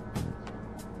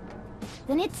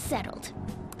 Then it's settled.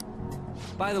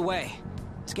 By the way,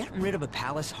 Is getting rid of a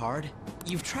palace hard?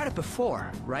 You've tried it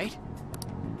before, right?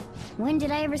 When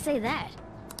did I ever say that?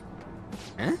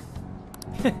 Huh?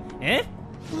 Eh?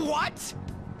 What?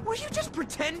 Were you just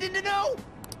pretending to know?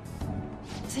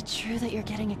 Is it true that you're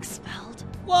getting expelled?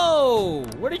 Whoa!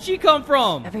 Where did she come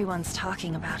from? Everyone's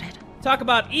talking about it. Talk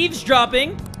about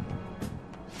eavesdropping.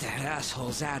 That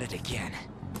asshole's at it again.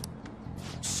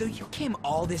 So you came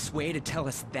all this way to tell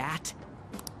us that?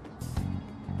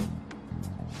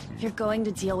 If you're going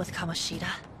to deal with Kamoshida,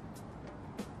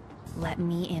 let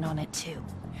me in on it too.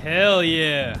 Hell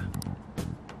yeah.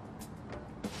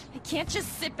 I can't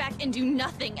just sit back and do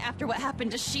nothing after what happened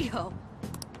to Shiho.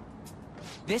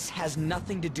 This has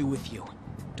nothing to do with you.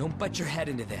 Don't butt your head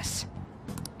into this.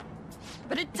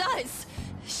 But it does!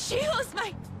 Shiho's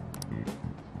my...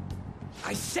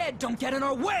 I said don't get in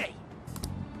our way!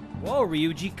 Whoa,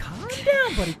 Ryuji, calm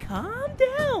down, buddy, calm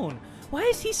down. Why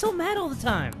is he so mad all the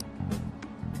time?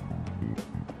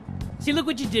 See, look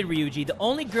what you did, Ryuji. The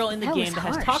only girl in the That game was that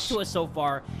has harsh. talked to us so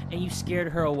far, and you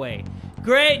scared her away.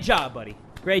 Great job, buddy.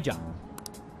 Great job.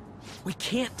 We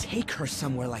can't take her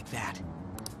somewhere like that.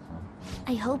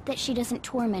 I hope that she doesn't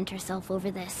torment herself over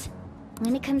this.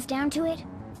 When it comes down to it,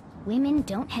 women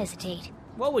don't hesitate.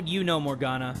 What would you know,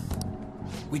 Morgana?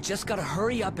 We just gotta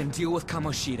hurry up and deal with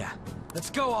Kamoshida.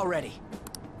 Let's go already.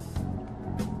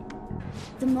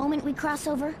 The moment we cross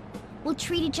over, we'll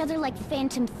treat each other like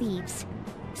phantom thieves.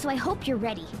 So I hope you're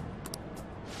ready.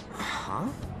 Huh?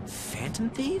 Phantom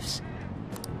thieves?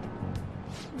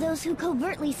 Those who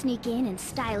covertly sneak in and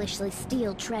stylishly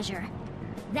steal treasure.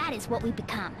 That is what we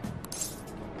become.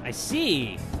 I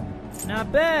see.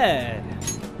 Not bad.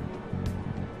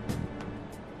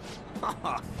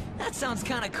 That sounds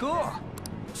kinda cool.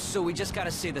 So we just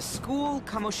gotta say the school,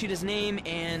 Kamoshida's name,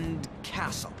 and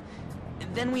castle.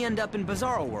 And then we end up in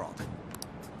Bizarro World.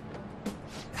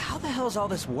 How the hell's all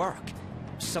this work?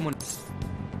 Someone...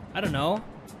 I don't know.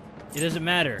 It doesn't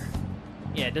matter.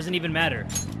 Yeah, it doesn't even matter.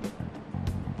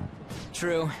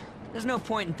 True. There's no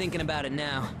point in thinking about it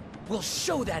now. We'll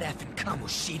show that effing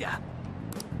Kamoshida.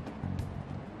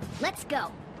 Let's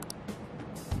go.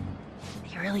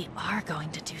 They really are going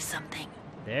to do something.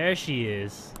 There she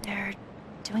is. They're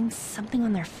doing something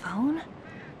on their phone?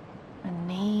 A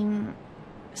name...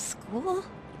 school?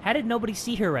 How did nobody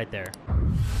see her right there?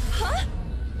 Huh?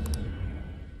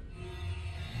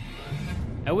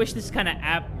 I wish this kind of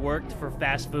app worked for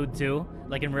fast food too,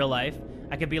 like in real life.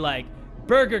 I could be like,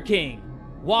 Burger King,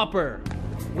 Whopper,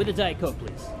 with a Diet Coke,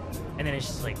 please. And then it's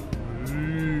just like,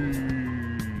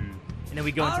 and then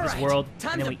we go into this world,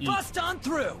 time and then to we bust on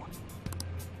through.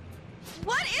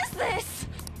 What is this?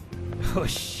 eat. Oh,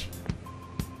 shh.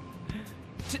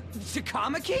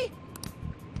 Takamaki?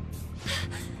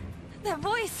 That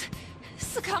voice.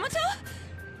 Sakamoto?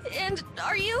 And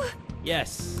are you...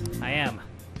 Yes, I am.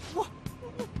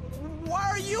 Why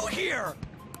are you here?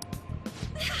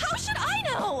 How should I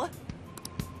know?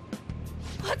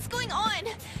 What's going on?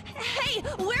 Hey,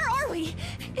 where are we?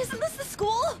 Isn't this the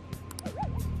school?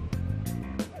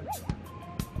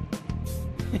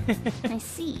 I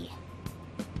see.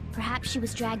 Perhaps she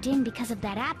was dragged in because of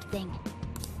that app thing.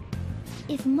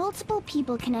 If multiple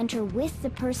people can enter with the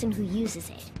person who uses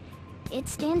it, it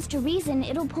stands to reason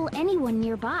it'll pull anyone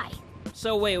nearby.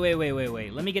 So wait.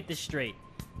 Let me get this straight.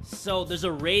 So there's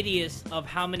a radius of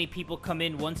how many people come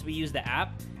in once we use the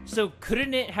app. So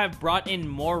couldn't it have brought in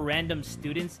more random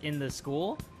students in the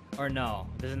school? Or no?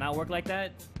 Does it not work like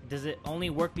that? Does it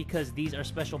only work because these are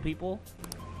special people?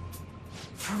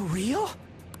 For real?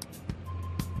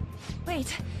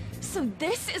 Wait, so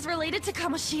this is related to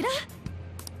Kamoshida?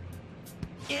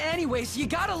 Anyways, you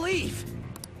gotta leave.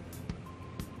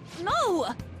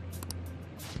 No!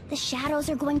 The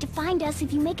shadows are going to find us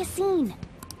if you make a scene.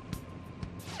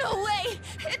 No way!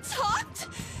 It talked!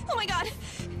 Oh my god!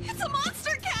 It's a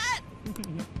monster cat!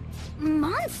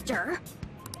 Monster?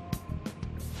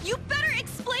 You better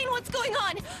explain what's going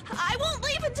on! I won't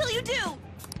leave until you do!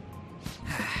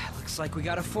 Looks like we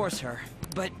gotta force her.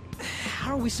 But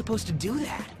how are we supposed to do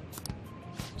that?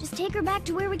 Just take her back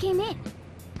to where we came in.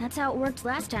 That's how it worked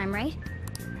last time, right?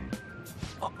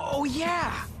 Oh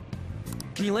yeah!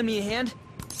 Can you lend me a hand?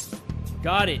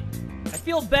 Got it. I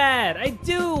feel bad. I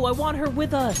do. I want her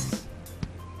with us.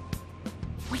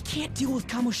 We can't deal with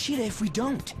Kamoshida if we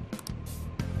don't.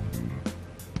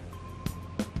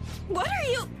 What are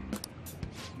you...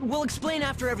 We'll explain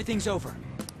after everything's over.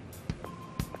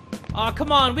 Aw,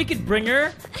 come on. We could bring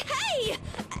her. Hey!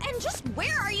 And just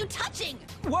where are you touching?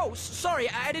 Whoa, sorry,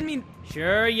 I didn't mean...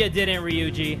 Sure you didn't,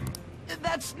 Ryuji.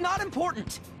 That's not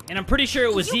important. And I'm pretty sure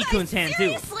it was You Z-kun's guys hand,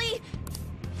 too. seriously?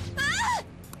 Ah!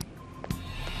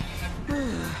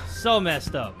 So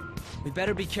messed up. We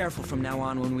better be careful from now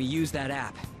on when we use that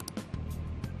app.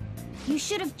 You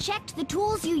should have checked the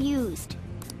tools you used.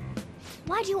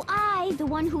 Why do I, the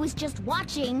one who was just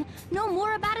watching, know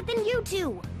more about it than you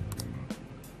two?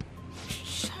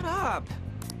 Shut up.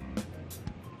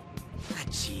 Ah,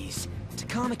 jeez.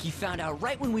 Takamaki found out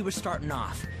right when we were starting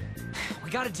off.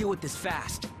 We gotta deal with this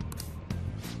fast.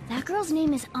 That girl's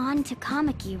name is An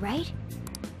Takamaki, right?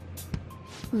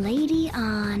 Lady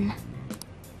An.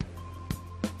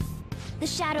 The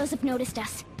shadows have noticed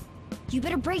us. You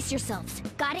better brace yourselves.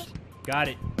 Got it? Got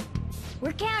it.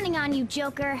 We're counting on you,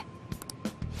 Joker.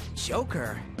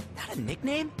 Joker? That a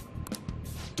nickname?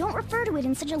 Don't refer to it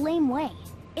in such a lame way.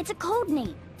 It's a code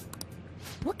name.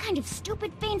 What kind of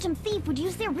stupid phantom thief would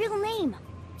use their real name?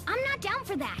 I'm not down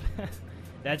for that.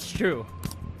 That's true.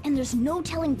 And there's no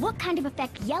telling what kind of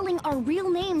effect yelling our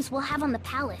real names will have on the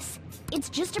palace. It's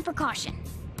just a precaution.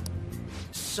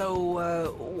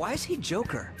 So, why is he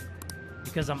Joker?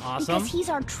 Because I'm awesome? Because he's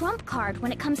our trump card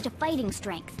when it comes to fighting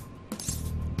strength.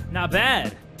 Not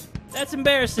bad. That's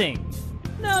embarrassing.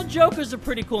 No, Joker's a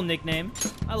pretty cool nickname.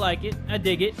 I like it. I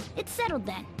dig it. It's settled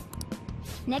then.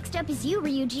 Next up is you,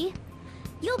 Ryuji.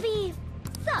 You'll be...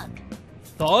 Thug.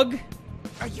 Thug?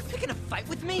 Are you picking a fight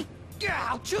with me? Yeah,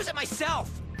 I'll choose it myself!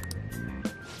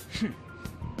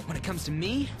 When it comes to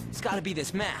me, it's gotta be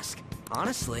this mask.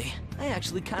 Honestly, I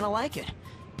actually kinda like it.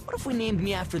 What if we named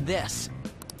me after this?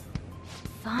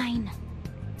 Fine.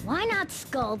 Why not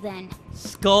Skull, then?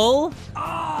 Skull?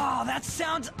 Oh, that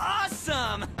sounds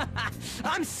awesome!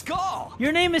 I'm Skull!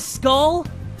 Your name is Skull?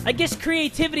 I guess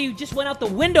creativity just went out the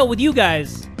window with you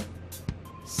guys.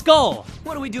 Skull.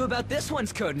 What do we do about this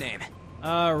one's code name?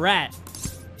 Rat.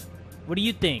 What do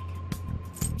you think?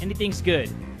 Anything's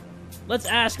good. Let's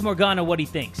ask Morgana what he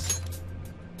thinks.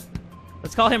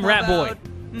 Let's call him Rat Boy.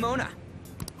 Mona.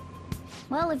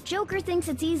 Well, if Joker thinks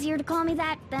it's easier to call me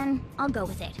that, then I'll go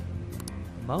with it.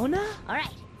 Mona?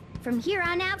 Alright. From here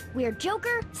on out, we're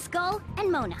Joker, Skull,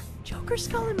 and Mona. Joker,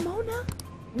 Skull, and Mona?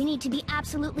 We need to be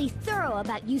absolutely thorough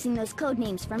about using those code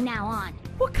names from now on.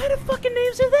 What kind of fucking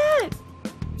names are that?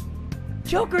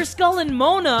 Joker, Skull, and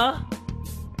Mona?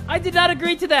 I did not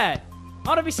agree to that.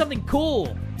 Ought to be something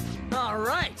cool.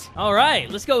 Alright. Alright,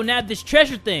 let's go nab this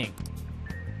treasure thing.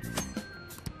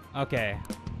 Okay.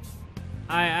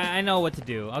 I know what to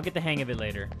do. I'll get the hang of it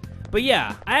later. But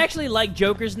yeah, I actually like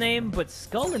Joker's name, but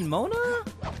Skull and Mona?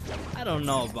 I don't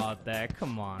know about that.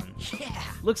 Come on. Yeah.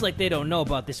 Looks like they don't know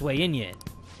about this way in yet.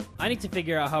 I need to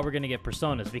figure out how we're gonna get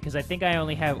personas, because I think I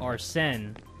only have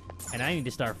Arsene, and I need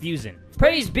to start fusing.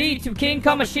 Praise be to King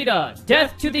Kamoshida!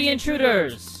 Death to the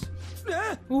intruders!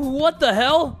 What the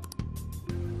hell?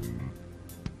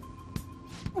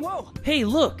 Whoa! Hey,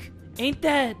 look! Ain't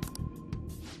that...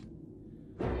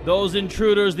 Those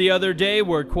intruders the other day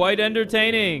were quite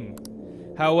entertaining.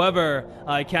 However,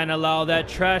 I can't allow that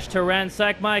trash to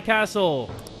ransack my castle.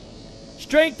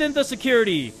 Strengthen the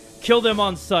security. Kill them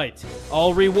on sight.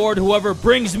 I'll reward whoever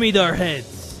brings me their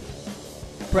heads.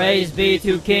 Praise be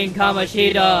to King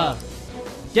Kamoshida.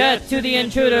 Death to the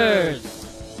intruders.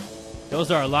 Those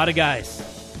are a lot of guys.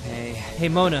 Hey,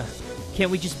 Mona.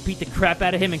 Can't we just beat the crap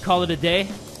out of him and call it a day?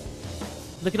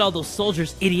 Look at all those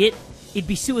soldiers, idiot. It'd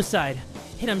be suicide.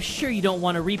 And I'm sure you don't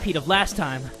want a repeat of last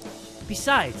time.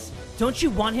 Besides, don't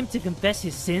you want him to confess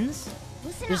his sins?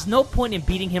 There's no point in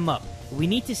beating him up. We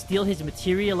need to steal his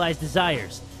materialized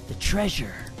desires. The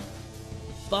treasure.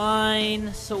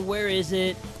 Fine. So where is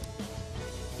it?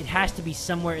 It has to be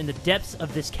somewhere in the depths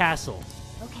of this castle.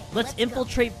 Okay, Let's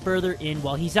infiltrate further in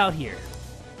while he's out here.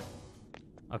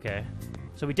 Okay.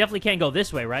 So we definitely can't go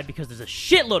this way, right? Because there's a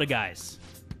shitload of guys.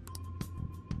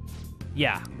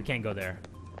 Yeah, we can't go there.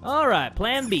 Alright,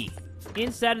 plan B.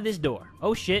 Inside of this door.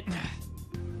 Oh shit. Damn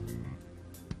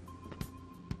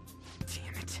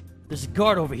it. There's a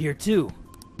guard over here too.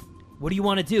 What do you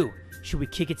want to do? Should we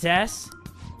kick its ass?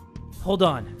 Hold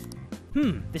on.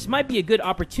 This might be a good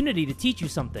opportunity to teach you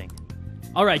something.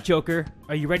 Alright, Joker.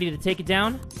 Are you ready to take it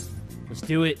down? Let's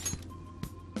do it.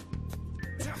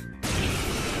 The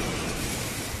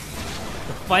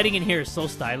fighting in here is so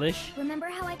stylish. Remember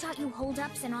how I taught you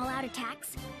hold-ups and all-out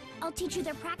attacks? I'll teach you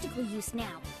their practical use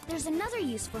now. There's another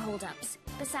use for hold-ups,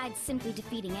 besides simply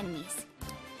defeating enemies.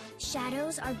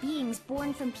 Shadows are beings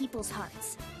born from people's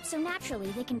hearts, so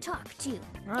naturally they can talk, too.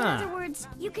 In other words,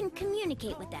 you can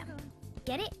communicate with them.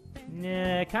 Get it?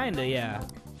 Yeah, kinda, yeah.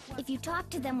 If you talk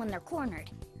to them when they're cornered,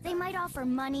 they might offer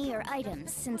money or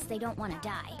items since they don't want to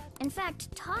die. In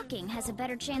fact, talking has a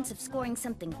better chance of scoring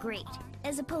something great,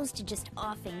 as opposed to just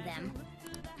offing them.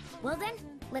 Well then,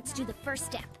 let's do the first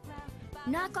step.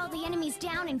 Knock all the enemies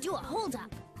down and do a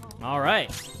hold-up.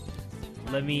 Alright.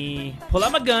 Let me pull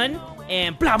out my gun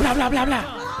and blah, blah, blah, blah, blah.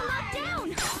 We're all knocked down!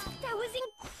 That was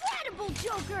incredible,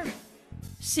 Joker!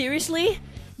 Seriously?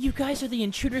 You guys are the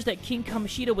intruders that King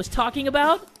Kamoshida was talking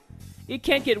about? It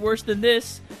can't get worse than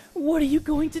this. What are you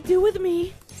going to do with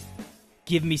me?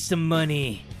 Give me some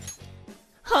money.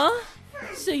 Huh?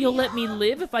 So you'll let me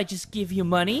live if I just give you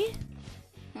money?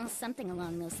 Well, something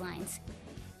along those lines.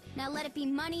 Now let it be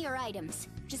money or items.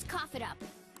 Just cough it up.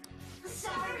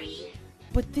 Sorry.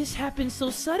 But this happened so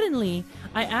suddenly.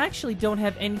 I actually don't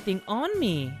have anything on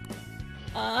me.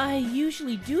 I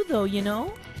usually do though, you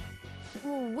know?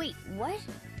 Oh, wait, what?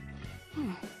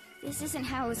 This isn't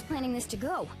how I was planning this to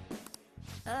go.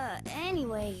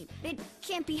 Anyway, it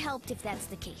can't be helped if that's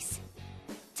the case.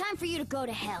 Time for you to go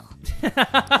to hell.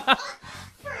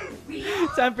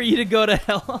 Time for you to go to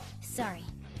hell. Sorry,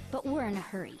 but we're in a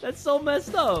hurry. That's so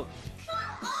messed up.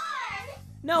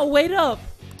 No, wait up.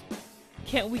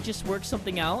 Can't we just work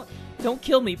something out? Don't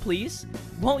kill me, please.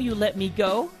 Won't you let me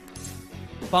go?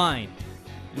 Fine.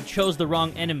 You chose the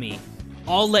wrong enemy.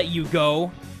 I'll let you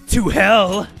go to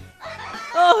hell.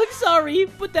 Oh, sorry,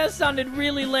 but that sounded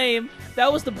really lame.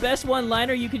 That was the best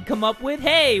one-liner you could come up with?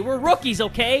 Hey, we're rookies,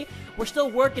 okay? We're still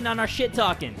working on our shit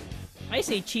talking. I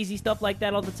say cheesy stuff like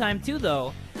that all the time too,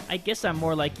 though. I guess I'm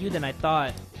more like you than I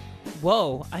thought.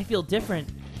 Whoa, I feel different.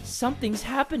 Something's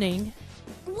happening.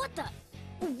 What the?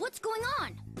 What's going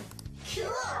on?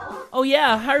 Oh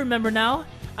yeah, I remember now.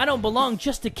 I don't belong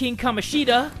just to King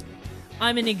Kamoshida.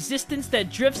 I'm an existence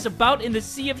that drifts about in the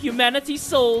sea of humanity's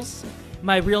souls.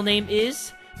 My real name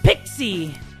is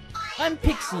Pixie. I'm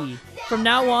Pixie. From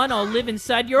now on, I'll live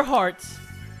inside your hearts.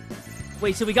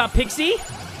 Wait, so we got Pixie?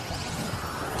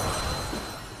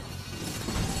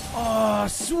 Oh,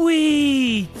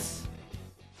 sweet!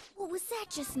 What was that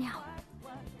just now?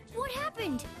 What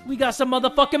happened? We got some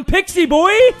motherfucking Pixie,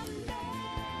 boy!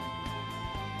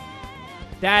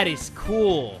 That is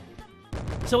cool.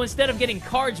 So instead of getting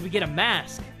cards, we get a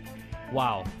mask.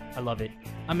 Wow, I love it.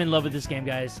 I'm in love with this game,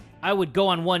 guys. I would go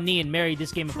on one knee and marry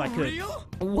this game if I could. Real?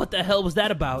 What the hell was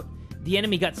that about? The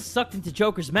enemy got sucked into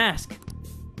Joker's mask.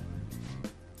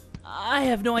 I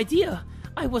have no idea.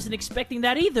 I wasn't expecting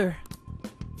that either.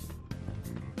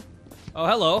 Oh,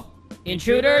 hello.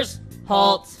 Intruders,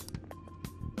 halt.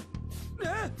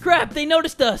 Crap, they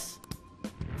noticed us.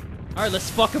 Alright, let's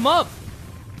fuck them up.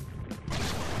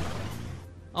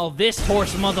 Oh, this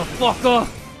horse motherfucker.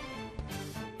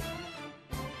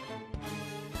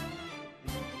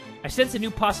 I sense a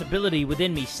new possibility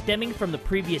within me stemming from the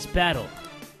previous battle.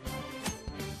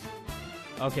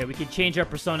 Okay, we can change our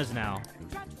personas now.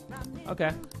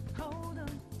 Okay.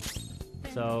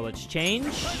 So let's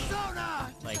change.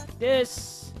 Like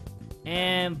this.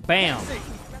 And bam.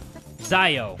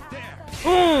 Zio.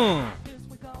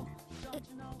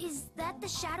 Is that the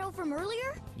shadow from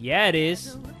earlier? Yeah, it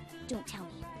is. Don't tell me.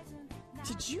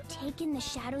 Did you take in the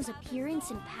shadow's appearance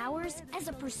and powers as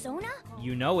a persona?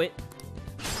 You know it.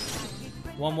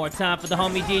 One more time for the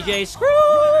homie DJ.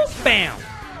 Screw! Bam!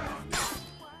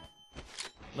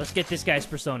 Let's get this guy's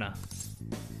persona.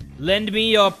 Lend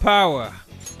me your power.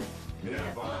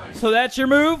 So that's your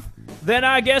move? Then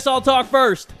I guess I'll talk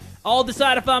first. I'll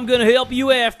decide if I'm gonna help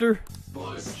you after.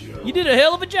 You did a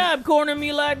hell of a job cornering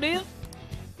me like this.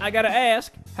 I gotta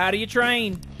ask, how do you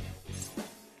train?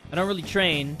 I don't really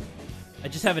train. I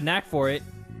just have a knack for it.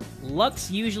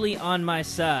 Luck's usually on my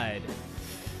side.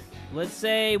 Let's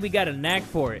say we got a knack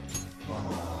for it.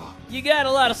 You got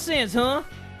a lot of sense, huh?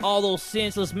 All those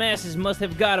senseless masses must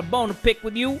have got a bone to pick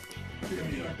with you.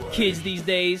 Kids these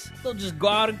days, they'll just go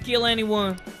out and kill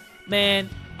anyone. Man,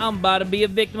 I'm about to be a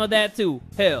victim of that too.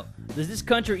 Hell, does this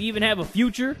country even have a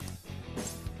future?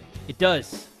 It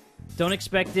does. Don't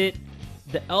expect it.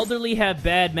 The elderly have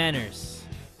bad manners.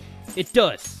 It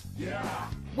does.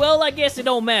 Well, I guess it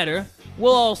don't matter.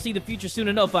 We'll all see the future soon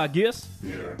enough, I guess.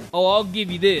 Oh, I'll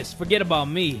give you this. Forget about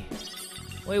me.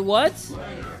 Wait, what?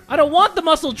 I don't want the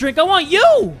muscle drink. I want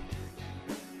you!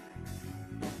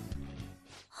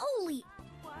 Holy...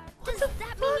 Does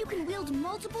that mean you can wield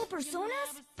multiple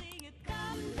personas?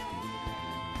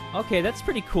 Okay, that's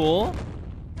pretty cool.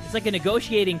 It's like a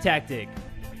negotiating tactic.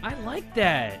 I like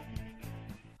that.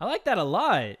 I like that a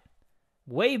lot.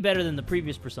 Way better than the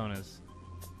previous personas.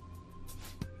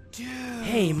 Dude.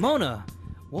 Hey, Mona.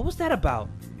 What was that about?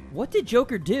 What did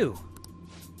Joker do?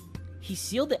 He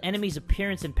sealed the enemy's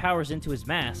appearance and powers into his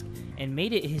mask and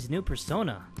made it his new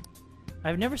persona.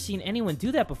 I've never seen anyone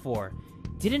do that before.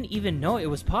 Didn't even know it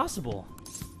was possible.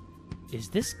 Is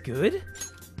this good?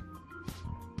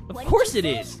 Of course it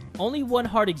is! Only one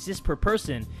heart exists per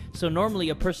person, so normally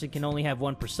a person can only have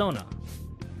one persona.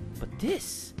 But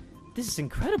this is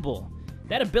incredible.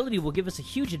 That ability will give us a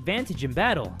huge advantage in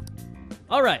battle.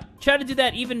 Alright, try to do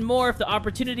that even more if the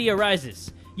opportunity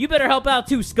arises. You better help out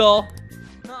too, Skull.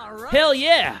 Hell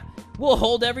yeah! We'll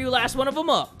hold every last one of them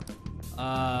up.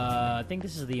 I think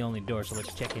this is the only door, so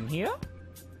let's check in here.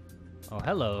 Oh,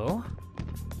 hello.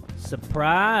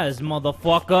 Surprise,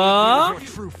 motherfucker!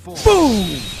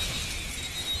 Boom!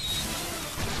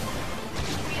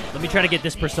 Let me try to get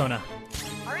this persona.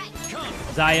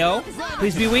 Zio,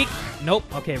 please be weak. Nope.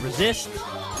 Okay, resist.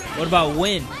 What about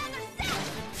win?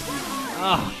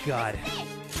 Oh, God.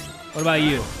 What about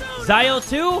you? Zio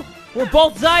too? We're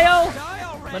both Zio?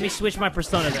 Let me switch my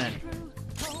persona then.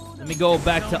 Let me go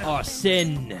back to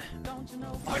Arsene.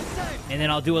 And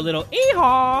then I'll do a little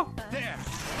ee-haw.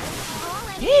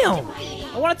 Damn!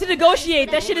 I wanted to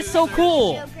negotiate. That shit is so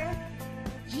cool.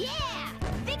 Yeah!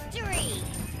 Victory!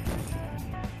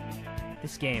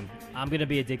 This game, I'm gonna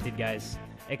be addicted, guys.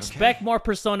 Expect more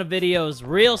Persona videos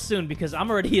real soon because I'm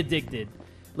already addicted.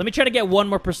 Let me try to get one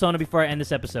more Persona before I end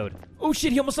this episode. Oh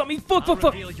shit, he almost saw me. Fuck.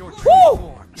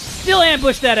 Woo! Still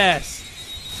ambush that ass.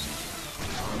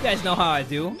 You guys know how I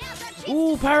do.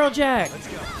 Ooh, Pyro Jack.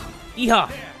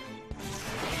 Yeehaw.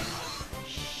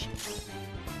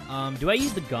 Do I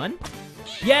use the gun?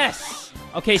 Yes!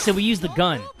 Okay, so we use the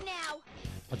gun.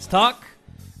 Let's talk.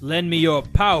 Lend me your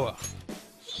power.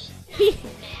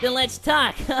 Then let's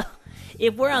talk.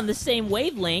 If we're on the same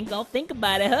wavelength, I'll think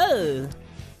about it, huh?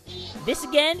 This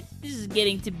again? This is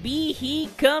getting to be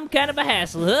come kind of a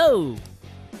hassle, ho.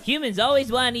 Humans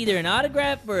always want either an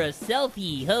autograph or a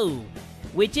selfie, ho.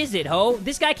 Which is it, ho?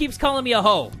 This guy keeps calling me a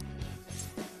ho.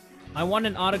 I want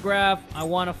an autograph. I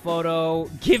want a photo.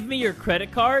 Give me your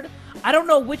credit card. I don't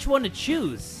know which one to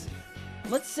choose.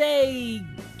 Let's say,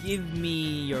 give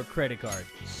me your credit card.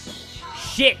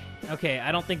 Shit. Okay,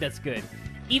 I don't think that's good.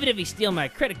 Even if he steal my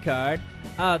credit card,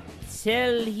 I'll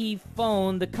tell he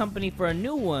phoned the company for a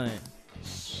new one.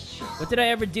 What did I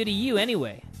ever do to you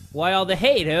anyway? Why all the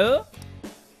hate, huh?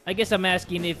 I guess I'm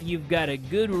asking if you've got a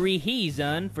good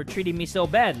reason for treating me so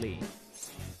badly.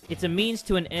 It's a means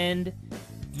to an end.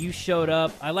 You showed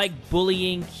up. I like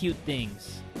bullying cute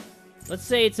things. Let's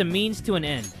say it's a means to an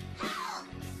end.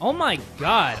 Oh my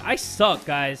god, I suck,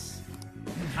 guys.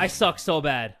 I suck so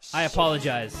bad. I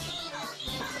apologize.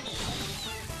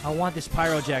 I want this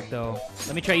Pyro Jack, though.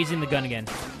 Let me try using the gun again.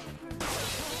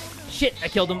 Shit, I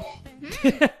killed him.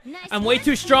 I'm way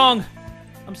too strong.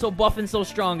 I'm so buff and so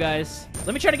strong, guys.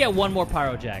 Let me try to get one more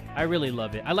Pyro Jack. I really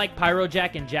love it. I like Pyro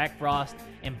Jack and Jack Frost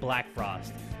and Black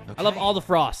Frost. Okay. I love all the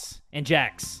Frosts and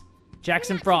Jacks. Jacks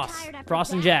and Frosts.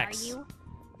 Frost and Jacks.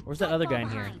 Where's that other guy in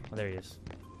here? Oh, there he is.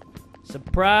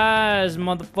 Surprise,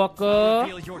 motherfucker.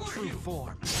 Reveal your true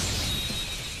form.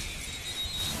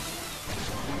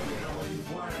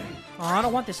 Oh, I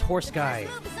don't want this horse guy.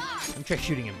 Let me try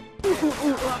shooting him.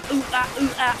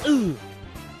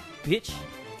 Bitch.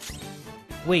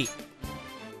 Wait.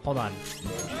 Hold on.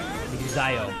 Let me do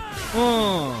Zio.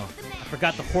 I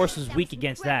forgot the horse was weak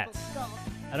against that.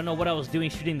 I don't know what I was doing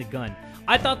shooting the gun.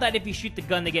 I thought that if you shoot the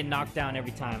gun, they get knocked down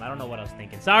every time. I don't know what I was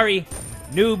thinking. Sorry.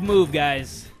 Noob move,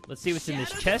 guys. Let's see what's in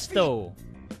this chest, though.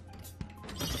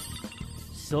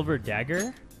 Silver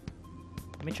dagger?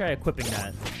 Let me try equipping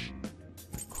that.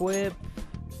 Equip.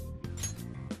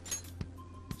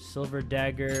 Silver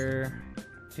dagger.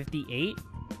 58?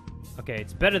 Okay,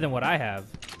 it's better than what I have.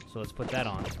 So let's put that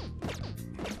on.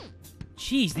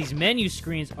 Jeez, these menu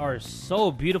screens are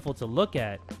so beautiful to look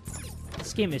at.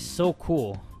 This game is so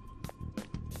cool.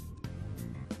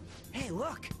 Hey,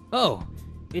 look! Oh,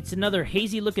 it's another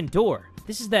hazy-looking door.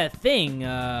 This is that thing,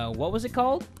 what was it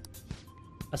called?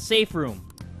 A safe room.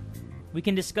 We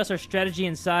can discuss our strategy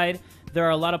inside. There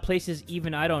are a lot of places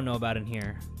even I don't know about in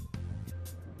here.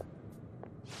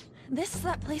 This is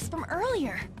that place from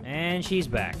earlier. And she's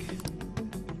back.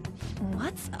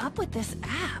 What's up with this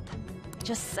app?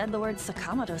 Just said the word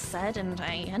Sakamoto said, and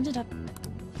I ended up...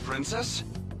 Princess?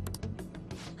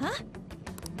 Huh?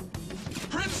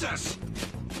 Princess!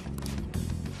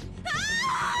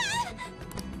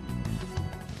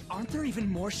 Aren't there even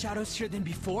more shadows here than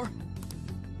before?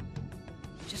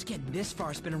 Just getting this far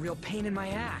has been a real pain in my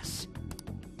ass.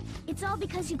 It's all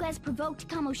because you guys provoked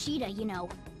Kamoshida, you know.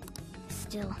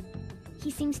 Still,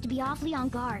 he seems to be awfully on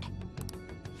guard.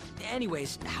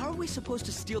 Anyways, how are we supposed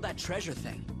to steal that treasure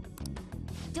thing?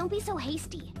 Don't be so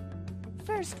hasty.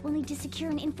 First, we'll need to secure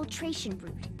an infiltration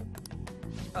route.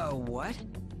 What?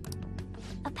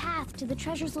 A path to the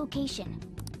treasure's location.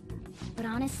 But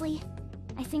honestly,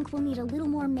 I think we'll need a little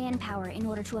more manpower in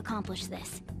order to accomplish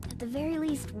this. At the very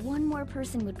least, one more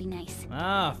person would be nice.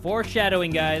 Ah,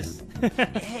 foreshadowing, guys.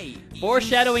 Hey,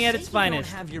 foreshadowing at its you finest.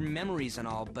 Don't have your memories and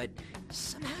all, but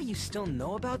somehow you still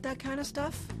know about that kind of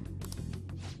stuff?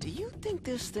 Do you think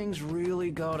this thing's really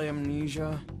got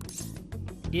amnesia?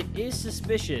 It is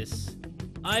suspicious.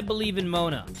 I believe in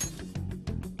Mona.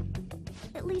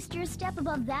 At least you're a step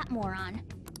above that moron.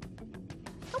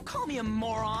 Don't call me a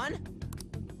moron!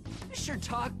 You sure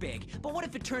talk big, but what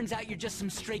if it turns out you're just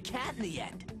some stray cat in the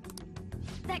end?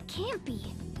 That can't be.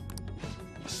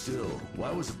 Still,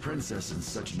 why was a princess in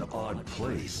such an odd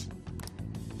place?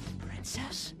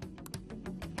 Princess?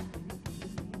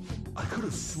 I could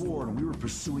have sworn we were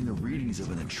pursuing the readings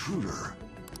of an intruder.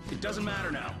 It doesn't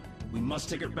matter now. We must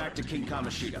take her back to King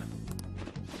Kamoshida.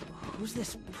 Who's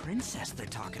this princess they're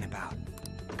talking about?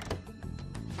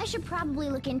 I should probably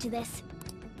look into this.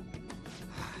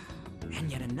 And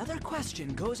yet another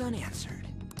question goes unanswered.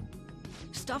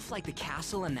 Stuff like the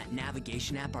castle and that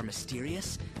navigation app are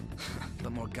mysterious,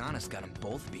 but Morgana's got them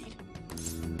both beat.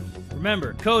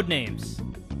 Remember, code names.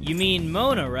 You mean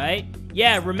Mona, right?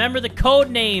 Yeah, remember the code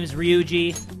names,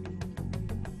 Ryuji.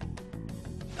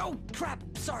 Oh, crap,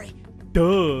 sorry.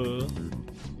 Duh.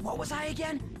 What was I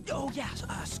again? Oh, yeah,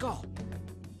 Skull.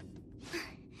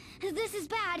 This is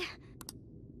bad.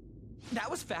 That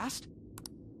was fast.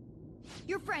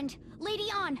 Your friend, Lady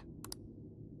An.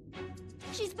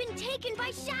 She's been taken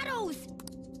by shadows!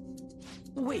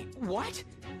 Wait, what?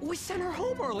 We sent her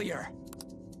home earlier.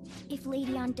 If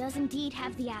Lady An does indeed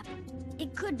have the app,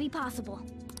 it could be possible.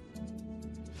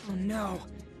 Oh no.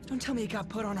 Don't tell me it got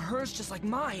put on hers just like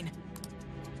mine.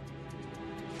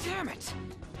 Damn it!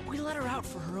 We let her out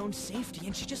for her own safety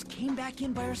and she just came back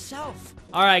in by herself.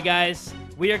 Alright guys,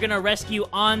 we are gonna rescue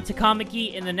An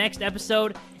Takamaki in the next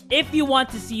episode. If you want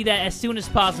to see that as soon as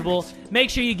possible, make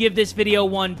sure you give this video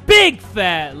one big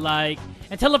fat like.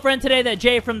 And tell a friend today that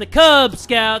Jay from the Kubz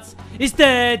Scouts is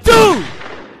dead too!